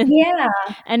skin. Yeah,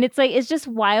 And it's like, it's just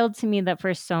wild to me that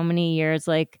for so many years,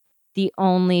 like, the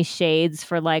only shades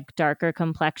for like darker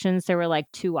complexions, there were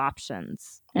like 2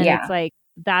 options. And it's yeah, like,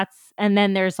 and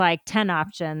then there's like 10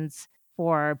 options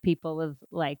for people with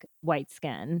like white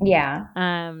skin. yeah.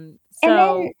 And then,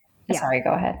 So yeah. sorry,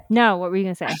 go ahead. No, what were you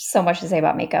gonna I say? have so much to say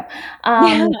about makeup.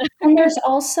 Yeah. And there's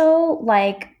also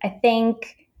like, I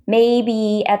think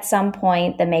maybe at some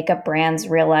point the makeup brands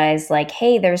realize like,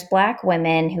 hey, there's black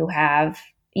women who have,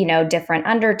 different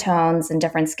undertones and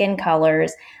different skin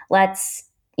colors. Let's,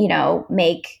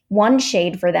 make one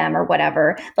shade for them or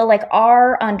whatever. But like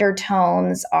our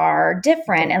undertones are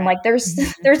different. And Different. like there's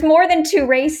Mhm. there's more than two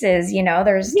races,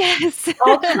 there's Yes.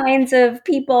 all kinds of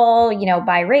people,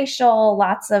 biracial,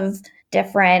 lots of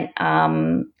different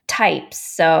types.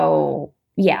 So,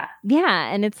 yeah.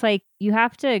 Yeah, and it's like you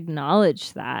have to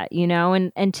acknowledge that,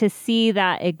 and to see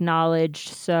that acknowledged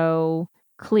so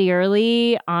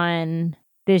clearly on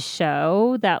this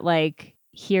show, that like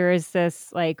here is this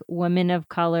like woman of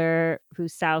color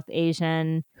who's South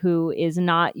Asian, who is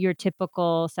not your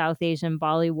typical South Asian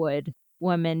Bollywood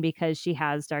woman because she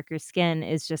has darker skin,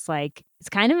 is just like, it's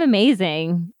kind of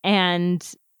amazing. And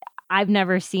I've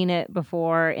never seen it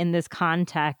before in this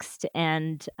context.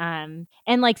 And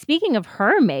like, speaking of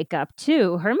her makeup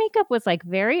too, her makeup was like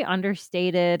very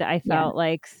understated, I Yeah. felt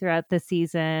like, throughout the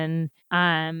season.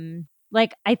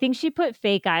 Like, I think she put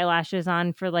fake eyelashes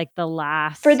on for like the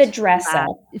For the last dress up.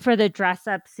 for the dress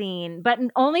up scene, but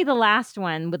only the last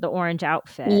one with the orange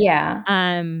outfit. Yeah.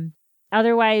 Um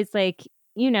Otherwise, like,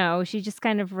 she just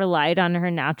kind of relied on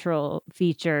her natural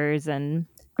features, and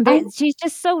I she's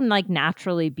just so like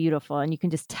naturally beautiful, and you can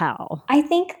just tell. I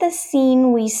think the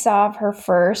scene we saw of her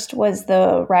first was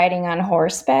the riding on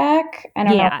horseback. I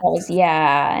don't know if Yes. that was,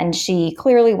 yeah. And she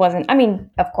clearly wasn't, I mean,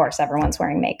 of course, everyone's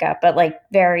wearing makeup, but like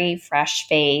very fresh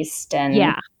faced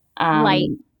Yeah. um, Light.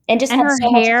 and just And had her so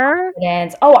much hair.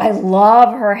 confidence. Oh, I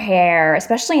love her hair,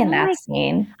 especially in I'm that like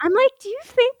scene. I'm like, "Do you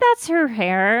think that's her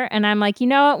hair?" And I'm like, "You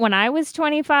know what? When I was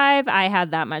 25, I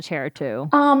had that much hair too."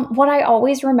 What I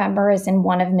always remember is in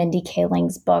one of Mindy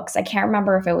Kaling's books. I can't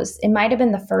remember if it might have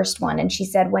been the first one. And she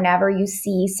said, whenever you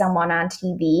see someone on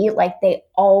TV, like they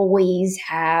always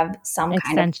have some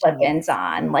kind of Extensions. flip-ins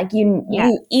on. Like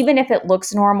Yeah. even if it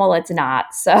looks normal, it's not.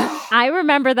 So I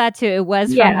remember that too. It was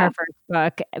from yeah. her first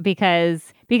book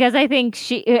because I think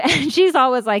she's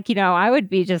always like, I would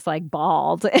be just like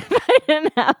bald if I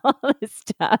didn't have all this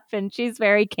stuff. And she's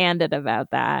very candid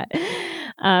about that.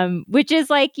 Which is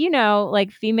like,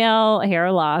 like female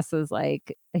hair loss is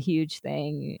like a huge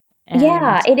thing.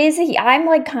 Yeah, And it is I'm,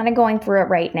 like, kinda going through it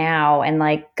right now and,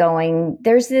 like,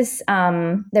 there's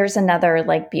another,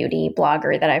 like, beauty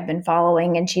blogger that I've been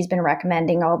following, and she's been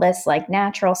recommending all this, like,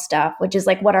 natural stuff, which is,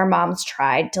 like, what our moms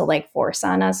tried to, like, force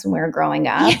on us when we were growing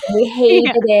up. We yeah,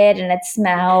 hated it, and it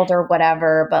smelled or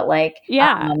whatever, but, like,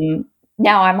 yeah,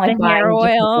 now I'm, the like, hair buying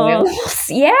different oil. oils.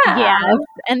 Yeah. Yes.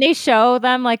 And they show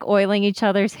them like oiling each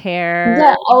other's hair.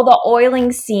 The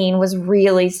oiling scene was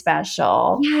really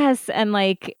special. Yes, and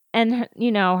like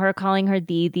her calling her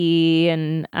Didi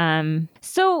and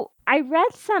so I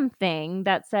read something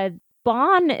that said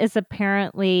Bon is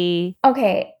apparently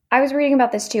Okay, I was reading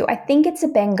about this too. I think it's a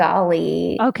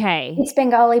Bengali. okay. It's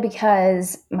Bengali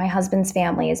because my husband's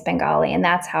family is Bengali, and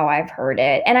that's how I've heard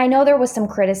it. And I know there was some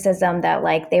criticism that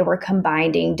like they were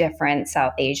combining different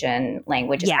South Asian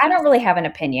languages. Yes. I don't really have an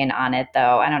opinion on it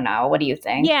though. I don't know. What do you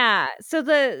think? Yeah. So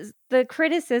the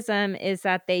criticism is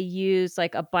that they use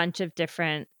like a bunch of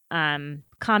different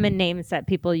common names that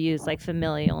people use, like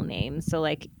familial names. So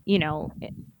like,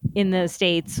 in the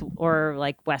States or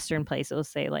like Western places, will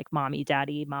say like mommy,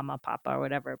 daddy, mama, papa, or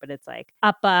whatever, but it's like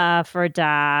appa for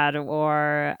dad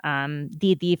or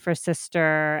didi for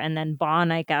sister. And then bon,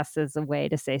 I guess, is a way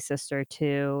to say sister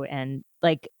too. And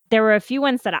like there were a few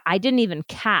ones that I didn't even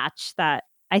catch that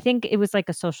I think it was like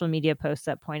a social media post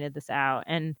that pointed this out.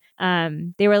 And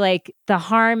they were like, the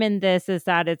harm in this is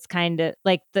that it's kind of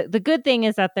like the good thing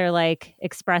is that they're like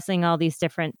expressing all these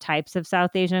different types of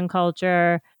South Asian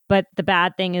culture. But the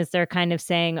bad thing is they're kind of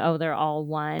saying, oh, they're all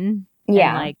one. And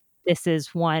Yeah. like, this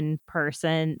is one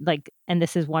person, like, and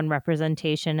this is one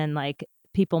representation. And like,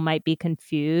 people might be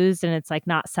confused and it's like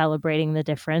not celebrating the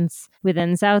difference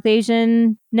within South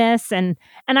Asianness. And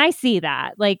I see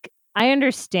that. Like, I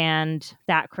understand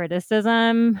that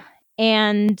criticism.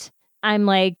 And I'm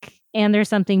like, and there's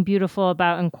something beautiful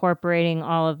about incorporating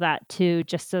all of that too,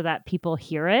 just so that people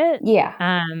hear it. Yeah.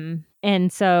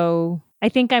 And so I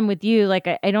think I'm with you. Like,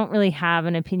 I don't really have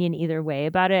an opinion either way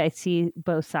about it. I see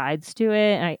both sides to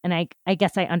it. I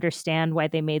guess I understand why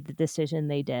they made the decision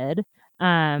they did.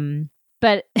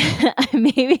 But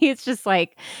maybe it's just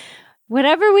like,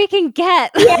 whatever we can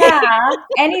get. Yeah,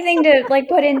 anything to like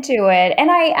put into it. And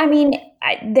I mean,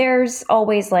 there's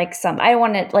always like I don't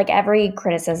want to like every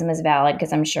criticism is valid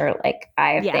because I'm sure like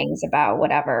I have Yeah. things about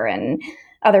whatever and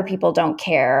other people don't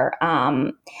care.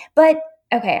 But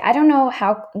okay, I don't know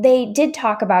how they did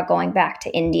talk about going back to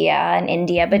India,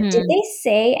 but did Mhm. they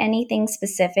say anything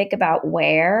specific about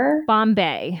where?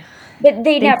 Bombay. But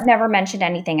they They never mentioned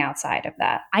anything outside of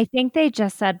that. I think they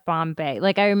just said Bombay.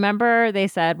 Like, I remember they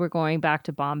said we're going back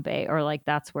to Bombay, or like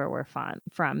that's where we're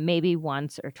from, maybe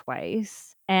once or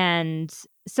twice. And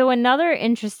so another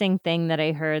interesting thing that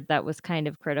I heard that was kind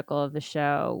of critical of the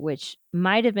show, which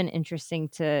might have been interesting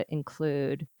to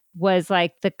include, was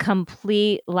like the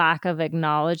complete lack of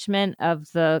acknowledgement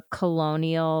of the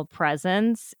colonial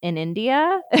presence in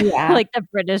India, Yeah. like the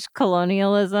British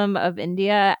colonialism of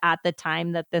India at the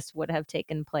time that this would have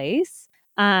taken place.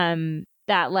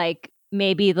 That like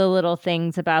maybe the little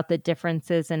things about the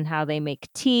differences in how they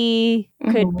make tea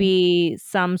could Mhm. be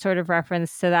some sort of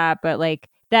reference to that, but like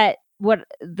that what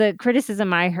the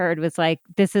criticism I heard was like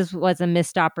was a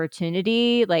missed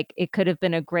opportunity. Like it could have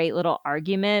been a great little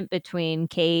argument between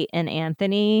Kate and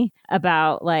Anthony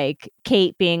about like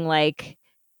Kate being like,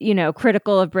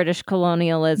 critical of British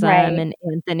colonialism Right. and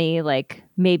Anthony like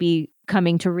maybe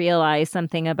coming to realize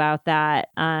something about that.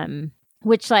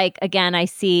 Which like again I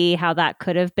see how that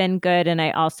could have been good, and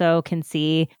I also can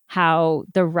see how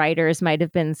the writers might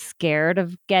have been scared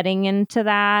of getting into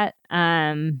that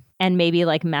and maybe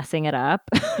like messing it up.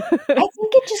 I think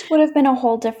it just would have been a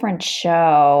whole different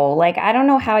show. Like, I don't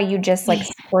know how you just, like,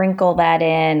 sprinkle that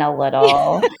in a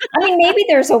little. I mean, maybe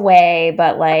there's a way,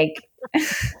 but, like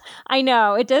I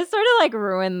know it does sort of like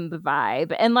ruin the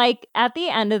vibe. And like at the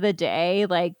end of the day,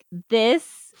 like this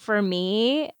for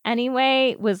me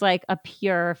anyway was like a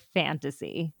pure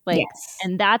fantasy. Like yes.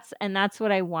 and that's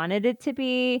what I wanted it to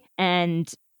be.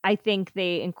 And I think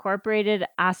they incorporated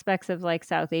aspects of like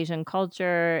South Asian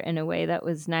culture in a way that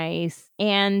was nice.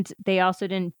 And they also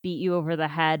didn't beat you over the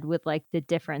head with like the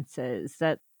differences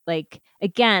that, like,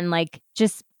 again, like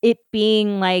just it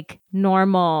being like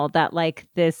normal that like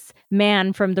this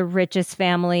man from the richest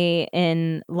family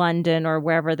in London or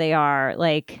wherever they are,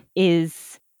 like,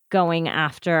 is going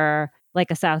after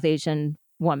like a South Asian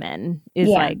woman is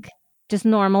Yeah. like just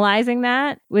normalizing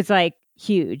that was like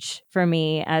huge for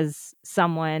me as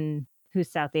someone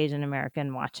who's South Asian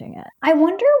American watching it. I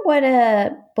wonder what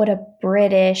a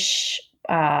British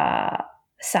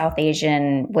South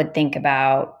Asian would think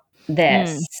about Mm.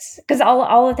 this, because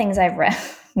all the things I've read,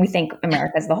 we think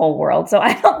America's the whole world. So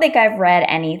I don't think I've read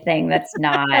anything that's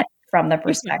not from the Yeah.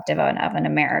 perspective of an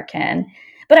American.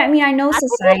 But I mean, I know That's a good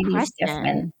society's different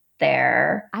question.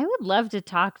 there. I would love to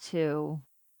talk to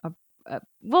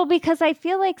well, because I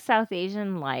feel like South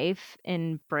Asian life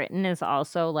in Britain is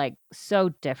also like so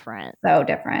different, So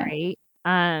different. right?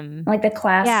 Like the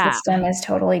class Yeah, system is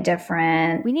totally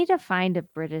different. we need to find a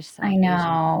British I South Asian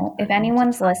know. If person to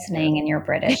anyone's talk listening and you're to.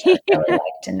 British, I would really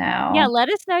like to Yeah, know. let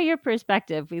us know your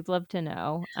perspective. We'd love to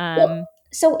know. Well,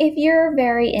 so if you're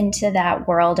very into that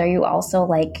world, are you also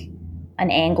like an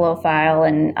Anglophile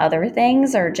and other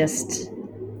things, or just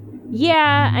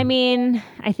Yeah, I mean,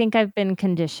 I think I've been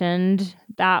conditioned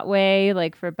that way,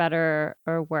 like for better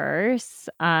or worse.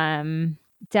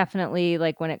 Definitely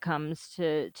like when it comes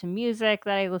to music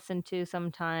that I listen to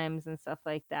sometimes and stuff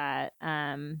like that.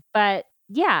 But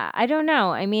yeah, I don't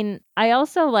know. I mean, I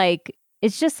also like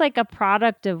it's just like a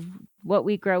product of what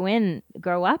we grow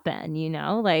up in, you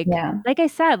know? yeah, Like I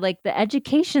said, like the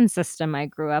education system I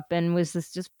grew up in was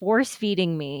this just force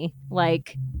feeding me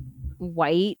like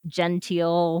white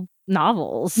genteel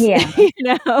novels, yeah, you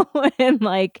know? And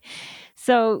like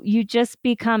so you just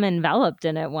become enveloped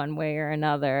in it one way or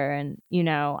another. And, you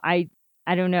know, I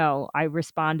don't know, I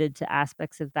responded to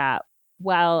aspects of that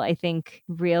well, I think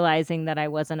realizing that I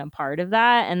wasn't a part of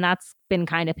that. And that's been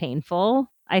kind of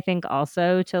painful, I think,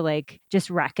 also to like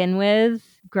just reckon with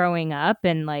growing up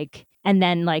and like and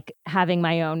then like having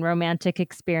my own romantic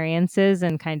experiences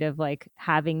and kind of like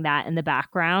having that in the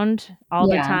background all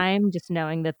the yeah, time, just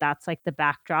knowing that that's like the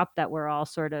backdrop that we're all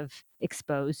sort of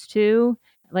exposed to,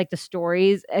 like the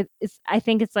stories. I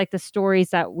think it's like the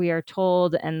stories that we are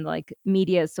told, and like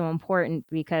media is so important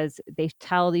because they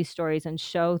tell these stories and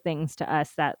show things to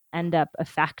us that end up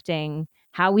affecting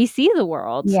how we see the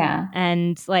world. yeah.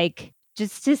 And like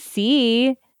just to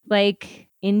see like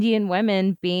Indian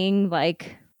women being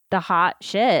like the hot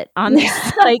shit on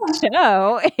this like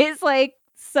show is like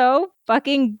so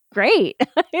fucking great.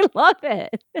 I love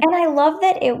it. And I love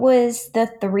that it was the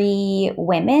three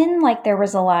women. Like there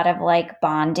was a lot of like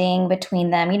bonding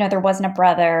between them. You know, there wasn't a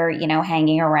brother,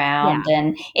 hanging Yeah. around,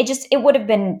 and it would have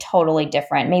been totally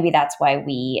different. Maybe that's why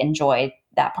we enjoyed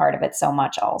that part of it so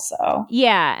much also.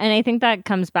 Yeah, and I think that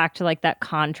comes back to like that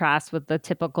contrast with the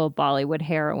typical Bollywood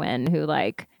heroine who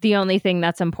like the only thing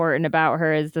that's important about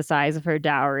her is the size of her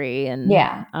dowry and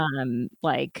Yeah.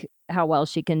 like how well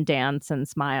she can dance and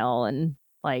smile and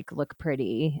like look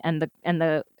pretty, and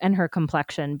and her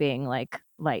complexion being like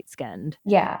light skinned.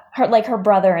 Yeah. Her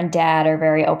brother and dad are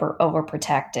very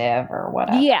overprotective or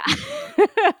whatever. Yeah.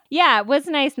 Yeah, it was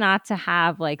nice not to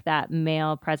have like that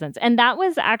male presence. And that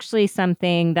was actually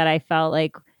something that I felt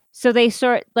like so they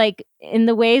sort like in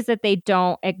the ways that they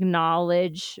don't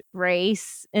acknowledge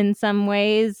race in some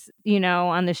ways, you know,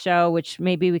 on the show, which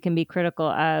maybe we can be critical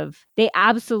of. They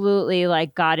absolutely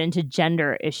like got into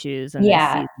gender issues in this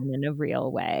Yeah. season in a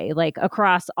real way, like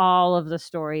across all of the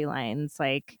storylines,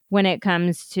 like when it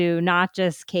comes to not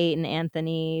just Kate and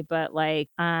Anthony, but like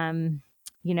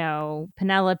you know,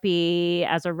 Penelope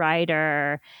as a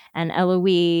writer and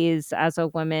Eloise as a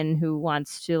woman who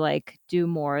wants to like do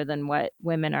more than what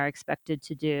women are expected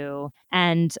to do.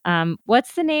 And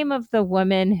what's the name of the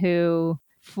woman who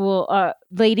fool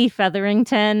Lady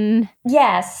Featherington?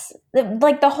 Yes.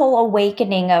 Like the whole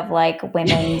awakening of like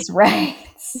women's rights.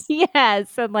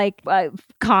 Yes, and like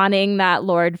conning that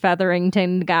Lord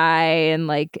Featherington guy and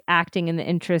like acting in the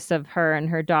interests of her and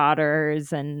her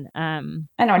daughters and I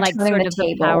know, like turning sort the of the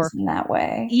tables power. in that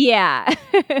way. Yeah.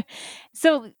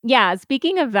 So, yeah,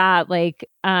 speaking of that, like,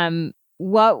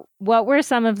 what were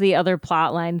some of the other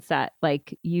plot lines that,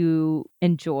 like, you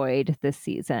enjoyed this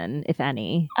season, if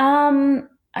any?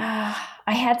 I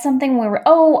had something where,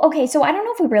 oh, okay. So I don't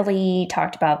know if we really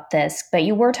talked about this, but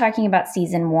you were talking about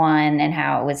season one and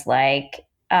how it was like,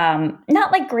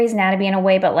 not like Grey's Anatomy in a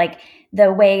way, but like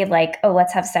the way, like, oh,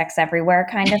 let's have sex everywhere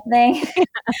kind of thing.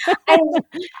 I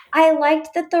I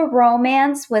liked that the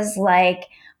romance was like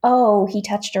oh, he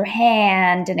touched her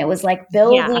hand, and it was like Yeah.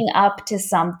 building up to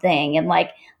something, and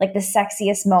like the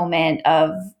sexiest moment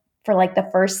of for like the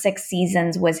first 6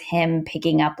 seasons was him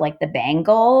picking up like the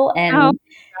bangle Oh and God,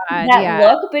 that yeah.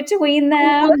 look between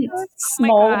them, Oh it's my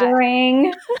God.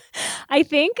 smoldering. I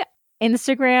think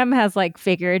Instagram has like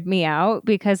figured me out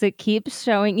because it keeps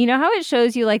showing, you know how it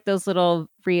shows you like those little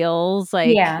reels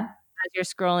like Yeah. as you're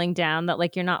scrolling down that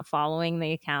like you're not following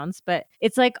the accounts, but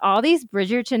it's like all these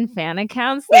Bridgerton fan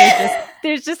accounts that are just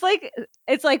there's just like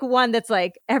it's like one that's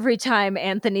like every time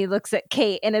Anthony looks at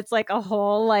Kate and it's like a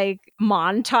whole like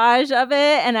montage of it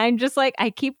and I'm just like I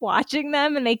keep watching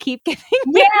them and they keep giving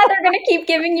me Yeah, they're gonna keep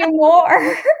giving you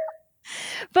more.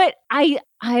 but I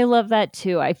love that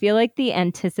too. I feel like the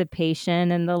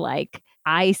anticipation and the like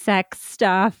eye sex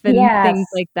stuff and Yes. things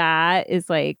like that is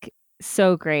like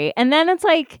so great. And then it's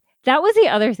like that was the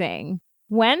other thing.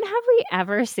 When have we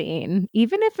ever seen,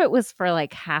 even if it was for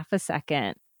like half a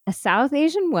second, a South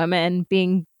Asian woman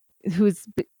being who's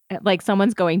like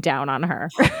someone's going down on her?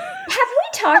 Have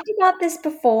we talked about this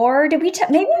before? Did we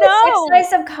maybe the Sex No.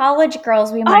 Lives of College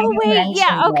Girls, we might Oh have wait,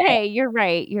 yeah, mentioned it. okay, you're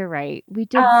right. You're right. We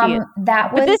did see it.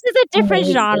 That But was this is a different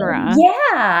amazing. genre.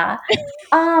 Yeah.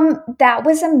 That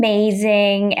was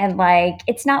amazing, and, like,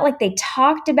 it's not like they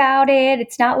talked about it,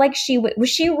 it's not like was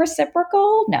she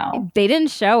reciprocal? No. They didn't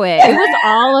show it. It was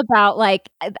all about, like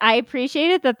I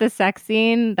appreciated that the sex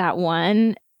scene, that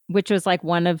one, which was, like,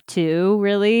 one of 2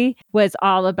 really, was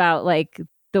all about, like,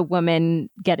 the woman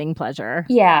getting pleasure.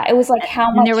 Yeah, it was like how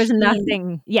And much there was he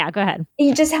nothing Yeah, go ahead.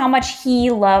 just how much he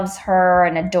loves her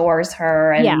and adores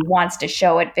her Yeah. and wants to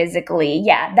show it physically.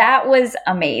 Yeah, that was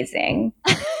amazing.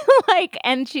 Like,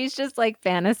 and she's just, like,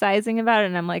 fantasizing about it,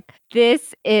 and I'm like,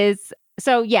 "This is"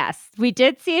 So, yes, we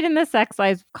did see it in the Sex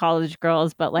Lives of College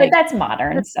Girls, but, But like, that's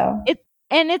modern, so it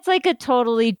and it's like a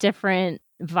totally different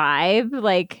vibe,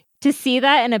 like, to see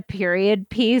that in a period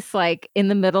piece, like, in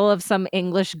the middle of some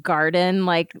English garden,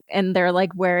 like, and they're,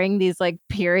 like, wearing these, like,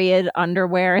 period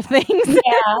underwear things.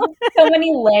 yeah, so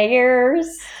many layers.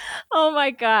 Oh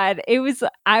my god.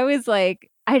 I was like,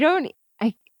 I don't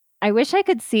I wish I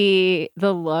could see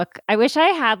the look. I wish I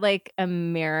had, like, a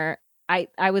mirror.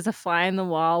 I was a fly on the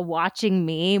wall watching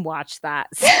me watch that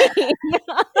scene.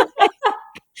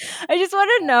 I just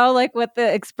wanna know, like, what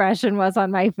the expression was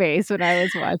on my face when I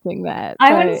was watching that,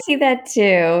 I wanna but see that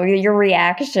too, your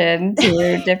reaction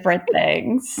to different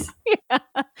things. yeah.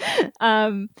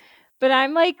 Um, but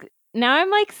I'm, like now I'm,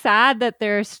 like, sad that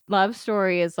their love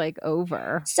story is, like,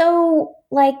 over. So,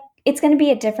 like, it's gonna be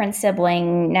a different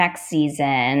sibling next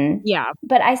season, Yeah.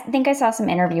 but I think I saw some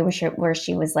interview where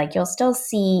she was like, "You'll still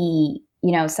see,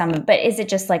 some," but is it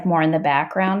just, like, more in the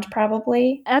background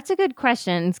probably? That's a good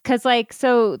question, because like,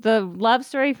 so the love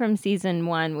story from season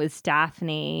 1 was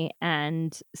Daphne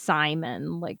and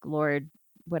Simon, like, Lord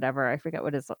whatever, I forget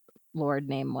what his lord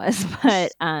name was,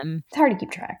 It's hard to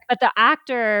keep track. but the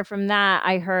actor from that,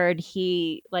 I heard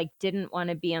he, like, didn't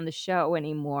wanna be on the show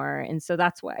anymore, and so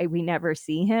that's why we never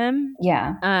see him.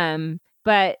 Yeah.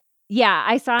 But yeah,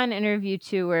 I saw an interview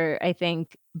too where I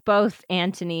think both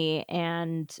Anthony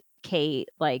and Kate,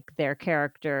 like their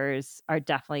characters are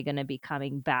definitely going to be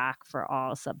coming back for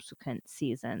all subsequent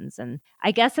seasons. And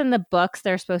I guess in the books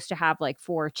they're supposed to have like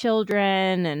 4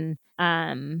 children and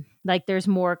like there's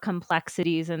more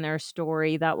complexities in their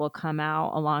story that will come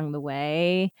out along the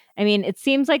way. I mean, it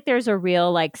seems like there's a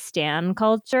real like stan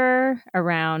culture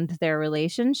around their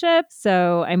relationship.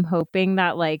 So I'm hoping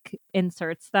that like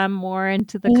inserts them more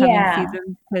into the coming Yeah.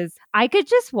 seasons because I could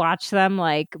just watch them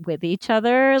like with each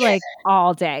other like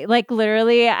all day. Like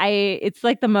literally, it's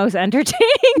like the most entertaining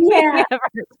Yeah. thing ever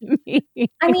to me.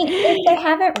 I mean, if they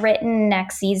haven't written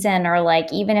next season or,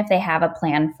 like, even if they have a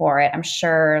plan for it, I'm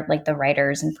sure, like, the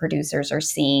writers and producers are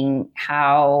seeing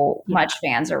how Yeah. much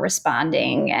fans are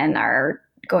responding and are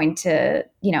going to,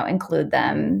 include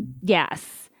them.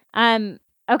 Yes.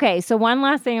 Okay, so one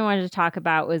last thing I wanted to talk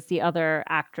about was the other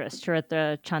actress,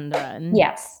 Charitra Chandran.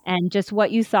 Yes. And just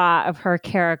what you thought of her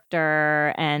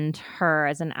character and her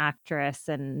as an actress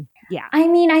and yeah. I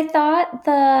mean, I thought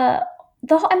the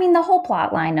whole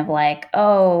plot line of like,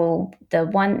 oh, the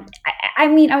one. I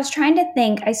mean, I was trying to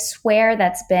think. I swear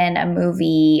that's been a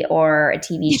movie or a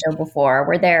TV show before,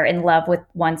 where they're in love with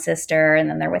one sister and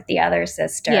then they're with the other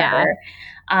sister. Yeah.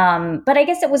 But I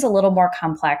guess it was a little more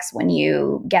complex when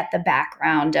you get the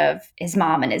background of his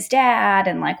mom and his dad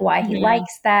and like why he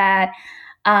likes that.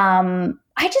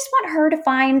 I just want her to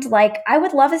find like I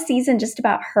would love a season just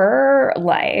about her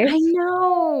life. I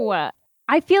know.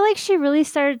 I feel like she really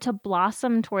started to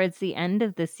blossom towards the end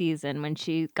of the season when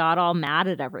she got all mad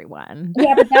at everyone.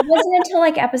 Yeah, but that wasn't until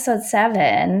like episode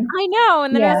 7. I know.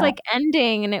 And then it Yeah. was like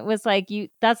ending, and it was like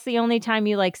that's the only time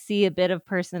you like see a bit of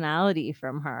personality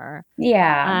from her.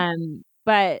 Yeah.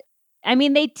 But I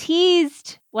mean, they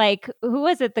teased, like, who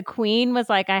was it? The Queen was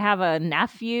like, I have a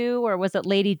nephew, or was it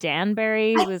Lady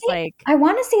Danbury who was like, I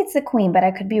want to say it's the Queen, but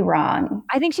I could be wrong.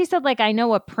 I think she said, like, I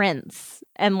know a prince,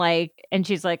 and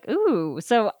she's like, ooh.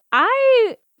 So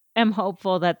I am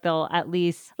hopeful that they'll at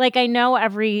least, like, I know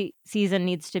every season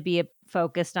needs to be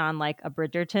focused on like a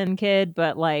Bridgerton kid,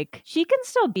 but like she can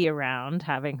still be around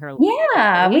having her.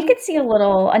 Yeah, we could see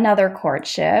another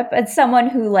courtship and someone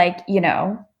who like,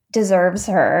 deserves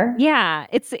her. Yeah,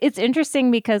 it's interesting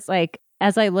because like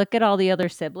as I look at all the other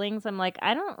siblings, I'm like,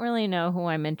 I don't really know who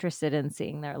I'm interested in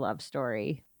seeing their love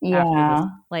story after this. Yeah.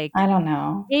 Like, I don't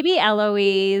know. maybe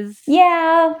Eloise.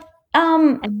 Yeah.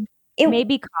 And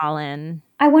maybe Colin.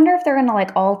 I wonder if they're going to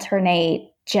like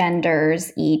alternate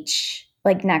genders each,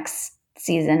 like next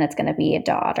season it's going to be a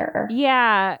daughter.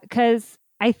 Yeah, because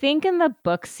I think in the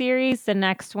book series, the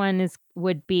next one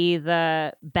would be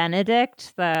the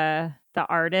Benedict, the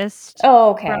artist.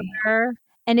 Oh, okay. Brother.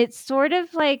 And it's sort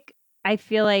of like, I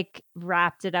feel like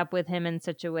wrapped it up with him in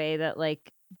such a way that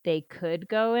like they could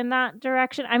go in that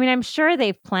direction. I mean, I'm sure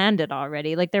they've planned it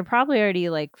already. Like they're probably already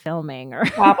like filming or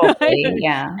probably,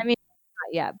 yeah. I mean,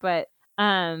 not yet, but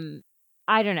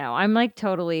I don't know. I'm like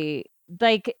totally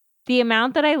like the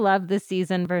amount that I love this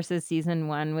season versus season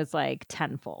 1 was like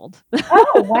tenfold.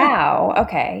 Oh, wow.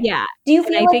 Okay. Yeah. Do you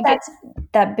feel like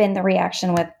that's been the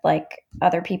reaction with like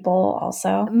other people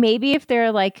also? Maybe if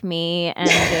they're like me and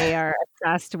they are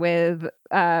obsessed with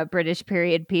British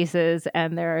period pieces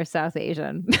and they're South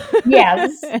Asian.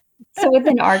 Yes. So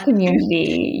within our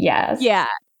community, yes. Yeah.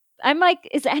 I'm like,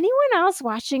 is anyone else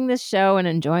watching this show and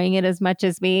enjoying it as much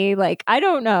as me? Like, I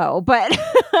don't know, but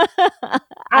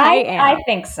I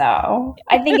think so.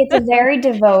 I think it's a very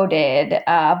devoted,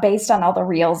 based on all the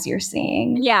reels you're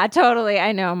seeing. Yeah, totally.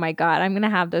 I know. My God, I'm going to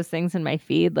have those things in my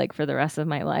feed like for the rest of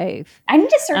my life. I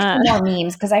need to search for more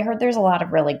memes because I heard there's a lot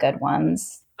of really good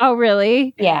ones. Oh,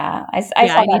 really? Yeah. I saw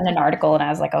that in an article and I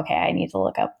was like, okay, I need to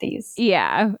look up these.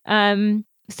 Yeah.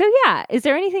 So yeah, is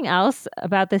there anything else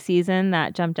about the season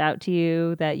that jumped out to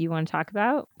you that you want to talk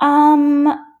about?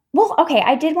 Well, okay,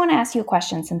 I did want to ask you a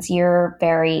question since you're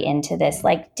very into this.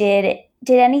 Like, did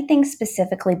anything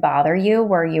specifically bother you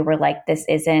where you were like, this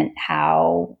isn't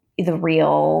how the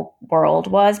real world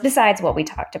was, besides what we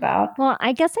talked about? Well,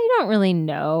 I guess I don't really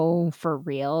know for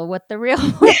real what the real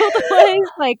world was.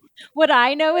 Like, what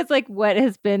I know is like what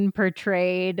has been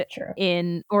portrayed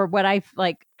in, or what I've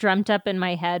like dreamt up in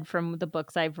my head from the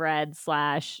books I've read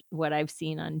 / what I've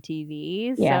seen on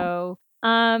TV. Yeah. So,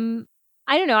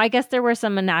 I don't know. I guess there were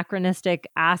some anachronistic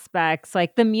aspects,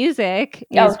 like the music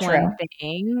is one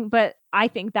thing, but I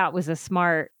think that was a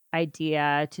smart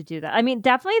idea to do that. I mean,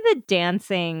 definitely the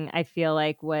dancing I feel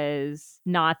like was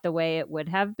not the way it would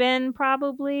have been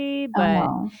probably, but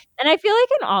and I feel like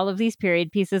in all of these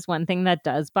period pieces, one thing that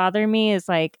does bother me is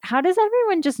like, how does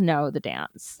everyone just know the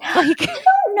dance? Like, I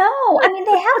don't know. I mean,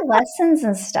 they have lessons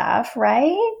and stuff,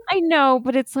 right? I know,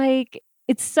 but it's like,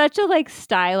 it's such a like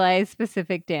stylized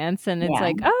specific dance, and it's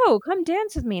like, oh, come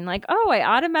dance with me, and like, oh, I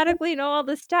automatically know all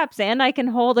the steps and I can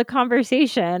hold a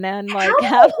conversation and like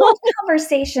have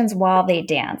conversations while they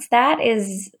dance. That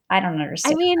is, I don't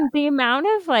understand. I mean, the amount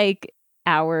of like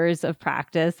hours of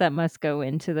practice that must go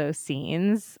into those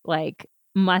scenes like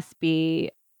must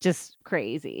be just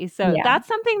crazy. So that's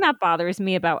something that bothers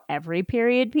me about every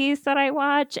period piece that I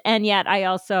watch. And yet I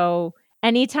also,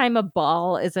 anytime a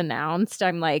ball is announced,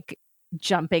 I'm like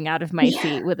jumping out of my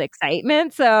seat with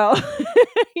excitement. So,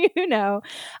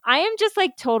 I am just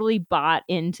like totally bought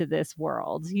into this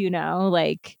world,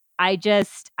 like I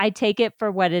take it for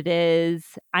what it is.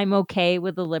 I'm okay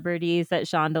with the liberties that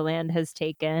Shondaland has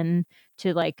taken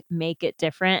to like make it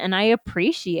different. And I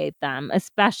appreciate them,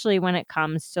 especially when it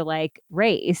comes to like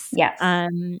race. Yes.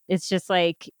 It's just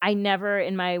like, I never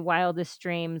in my wildest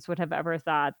dreams would have ever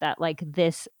thought that like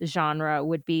this genre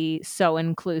would be so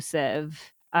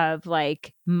inclusive of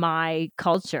like my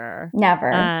culture.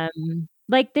 Never.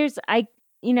 Like there's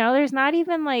not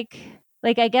even like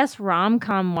I guess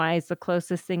rom-com wise, the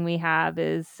closest thing we have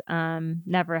is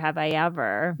Never Have I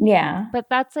Ever. Yeah. But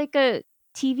that's like a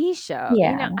TV show.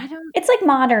 Yeah. It's like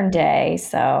modern day,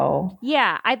 so.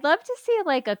 Yeah, I'd love to see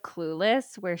like a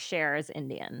Clueless where Cher is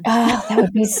Indian. Oh, that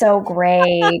would be so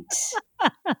great.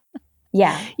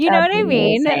 Yeah. You know what I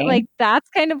mean? Like that's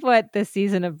kind of what the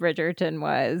season of Bridgerton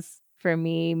was for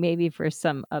me, maybe for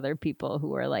some other people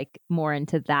who are like more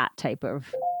into that type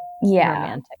of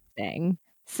romantic everything.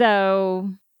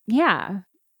 So, yeah.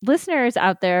 Listeners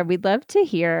out there, we'd love to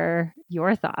hear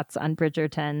your thoughts on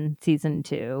Bridgerton season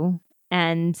 2.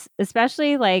 And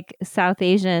especially like South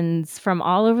Asians from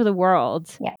all over the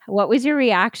world. Yeah. What was your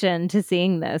reaction to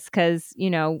seeing this? Because,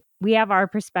 we have our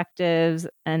perspectives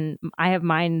and I have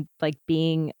mine like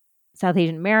being South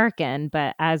Asian American.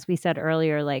 But as we said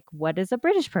earlier, like, what does a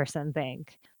British person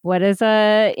think? What does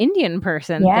a Indian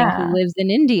person think who lives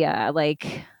in India?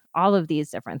 Like all of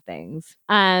these different things.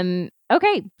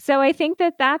 Okay, so I think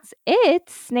that's it.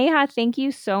 Sneha, thank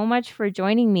you so much for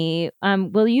joining me.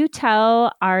 Will you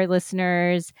tell our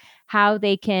listeners how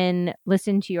they can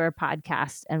listen to your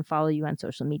podcast and follow you on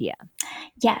social media?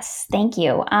 Yes, thank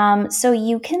you. So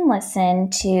you can listen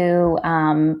to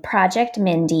Project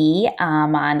Mindy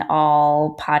on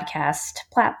all podcast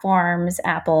platforms,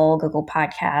 Apple, Google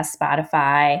Podcasts,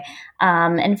 Spotify,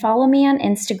 and follow me on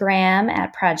Instagram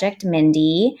at Project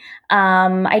Mindy.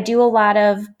 I do a lot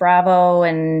of Bravo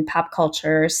and pop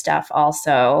culture stuff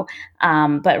also,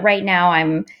 but right now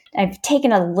I've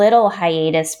taken a little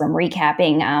hiatus from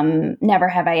recapping Never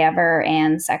Have I Ever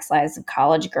and Sex Lives of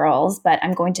College Girls, but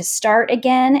I'm going to start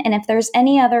again. And if there's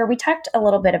any other, we talked a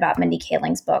little bit about Mindy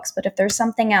Kaling's books, but if there's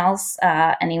something else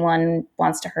anyone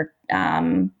wants to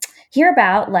hear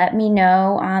about, let me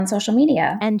know on social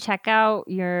media. And check out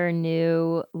your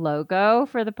new logo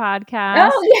for the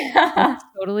podcast. Oh, yeah. It's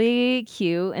totally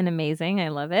cute and amazing. I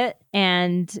love it.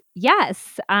 And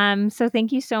yes, so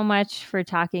thank you so much for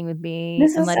talking with me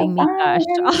and letting me gush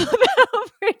all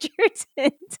about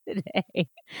Bridgerton today.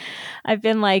 I've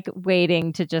been like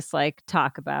waiting to just like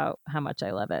talk about how much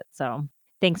I love it. So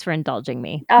thanks for indulging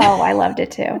me. Oh, I loved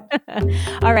it too.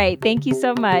 All right. Thank you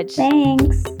so much.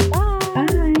 Thanks. Bye. Bye.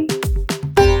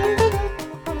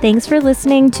 Thanks for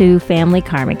listening to Family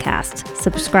KarmaCast.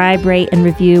 Subscribe, rate, and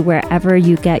review wherever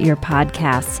you get your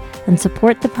podcasts. And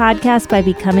support the podcast by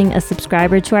becoming a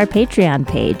subscriber to our Patreon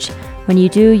page. When you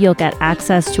do, you'll get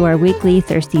access to our weekly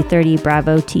Thirsty 30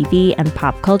 Bravo TV and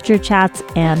pop culture chats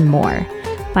and more.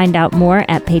 Find out more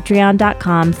at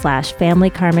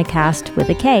patreon.com/familykarmacast with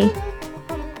a K.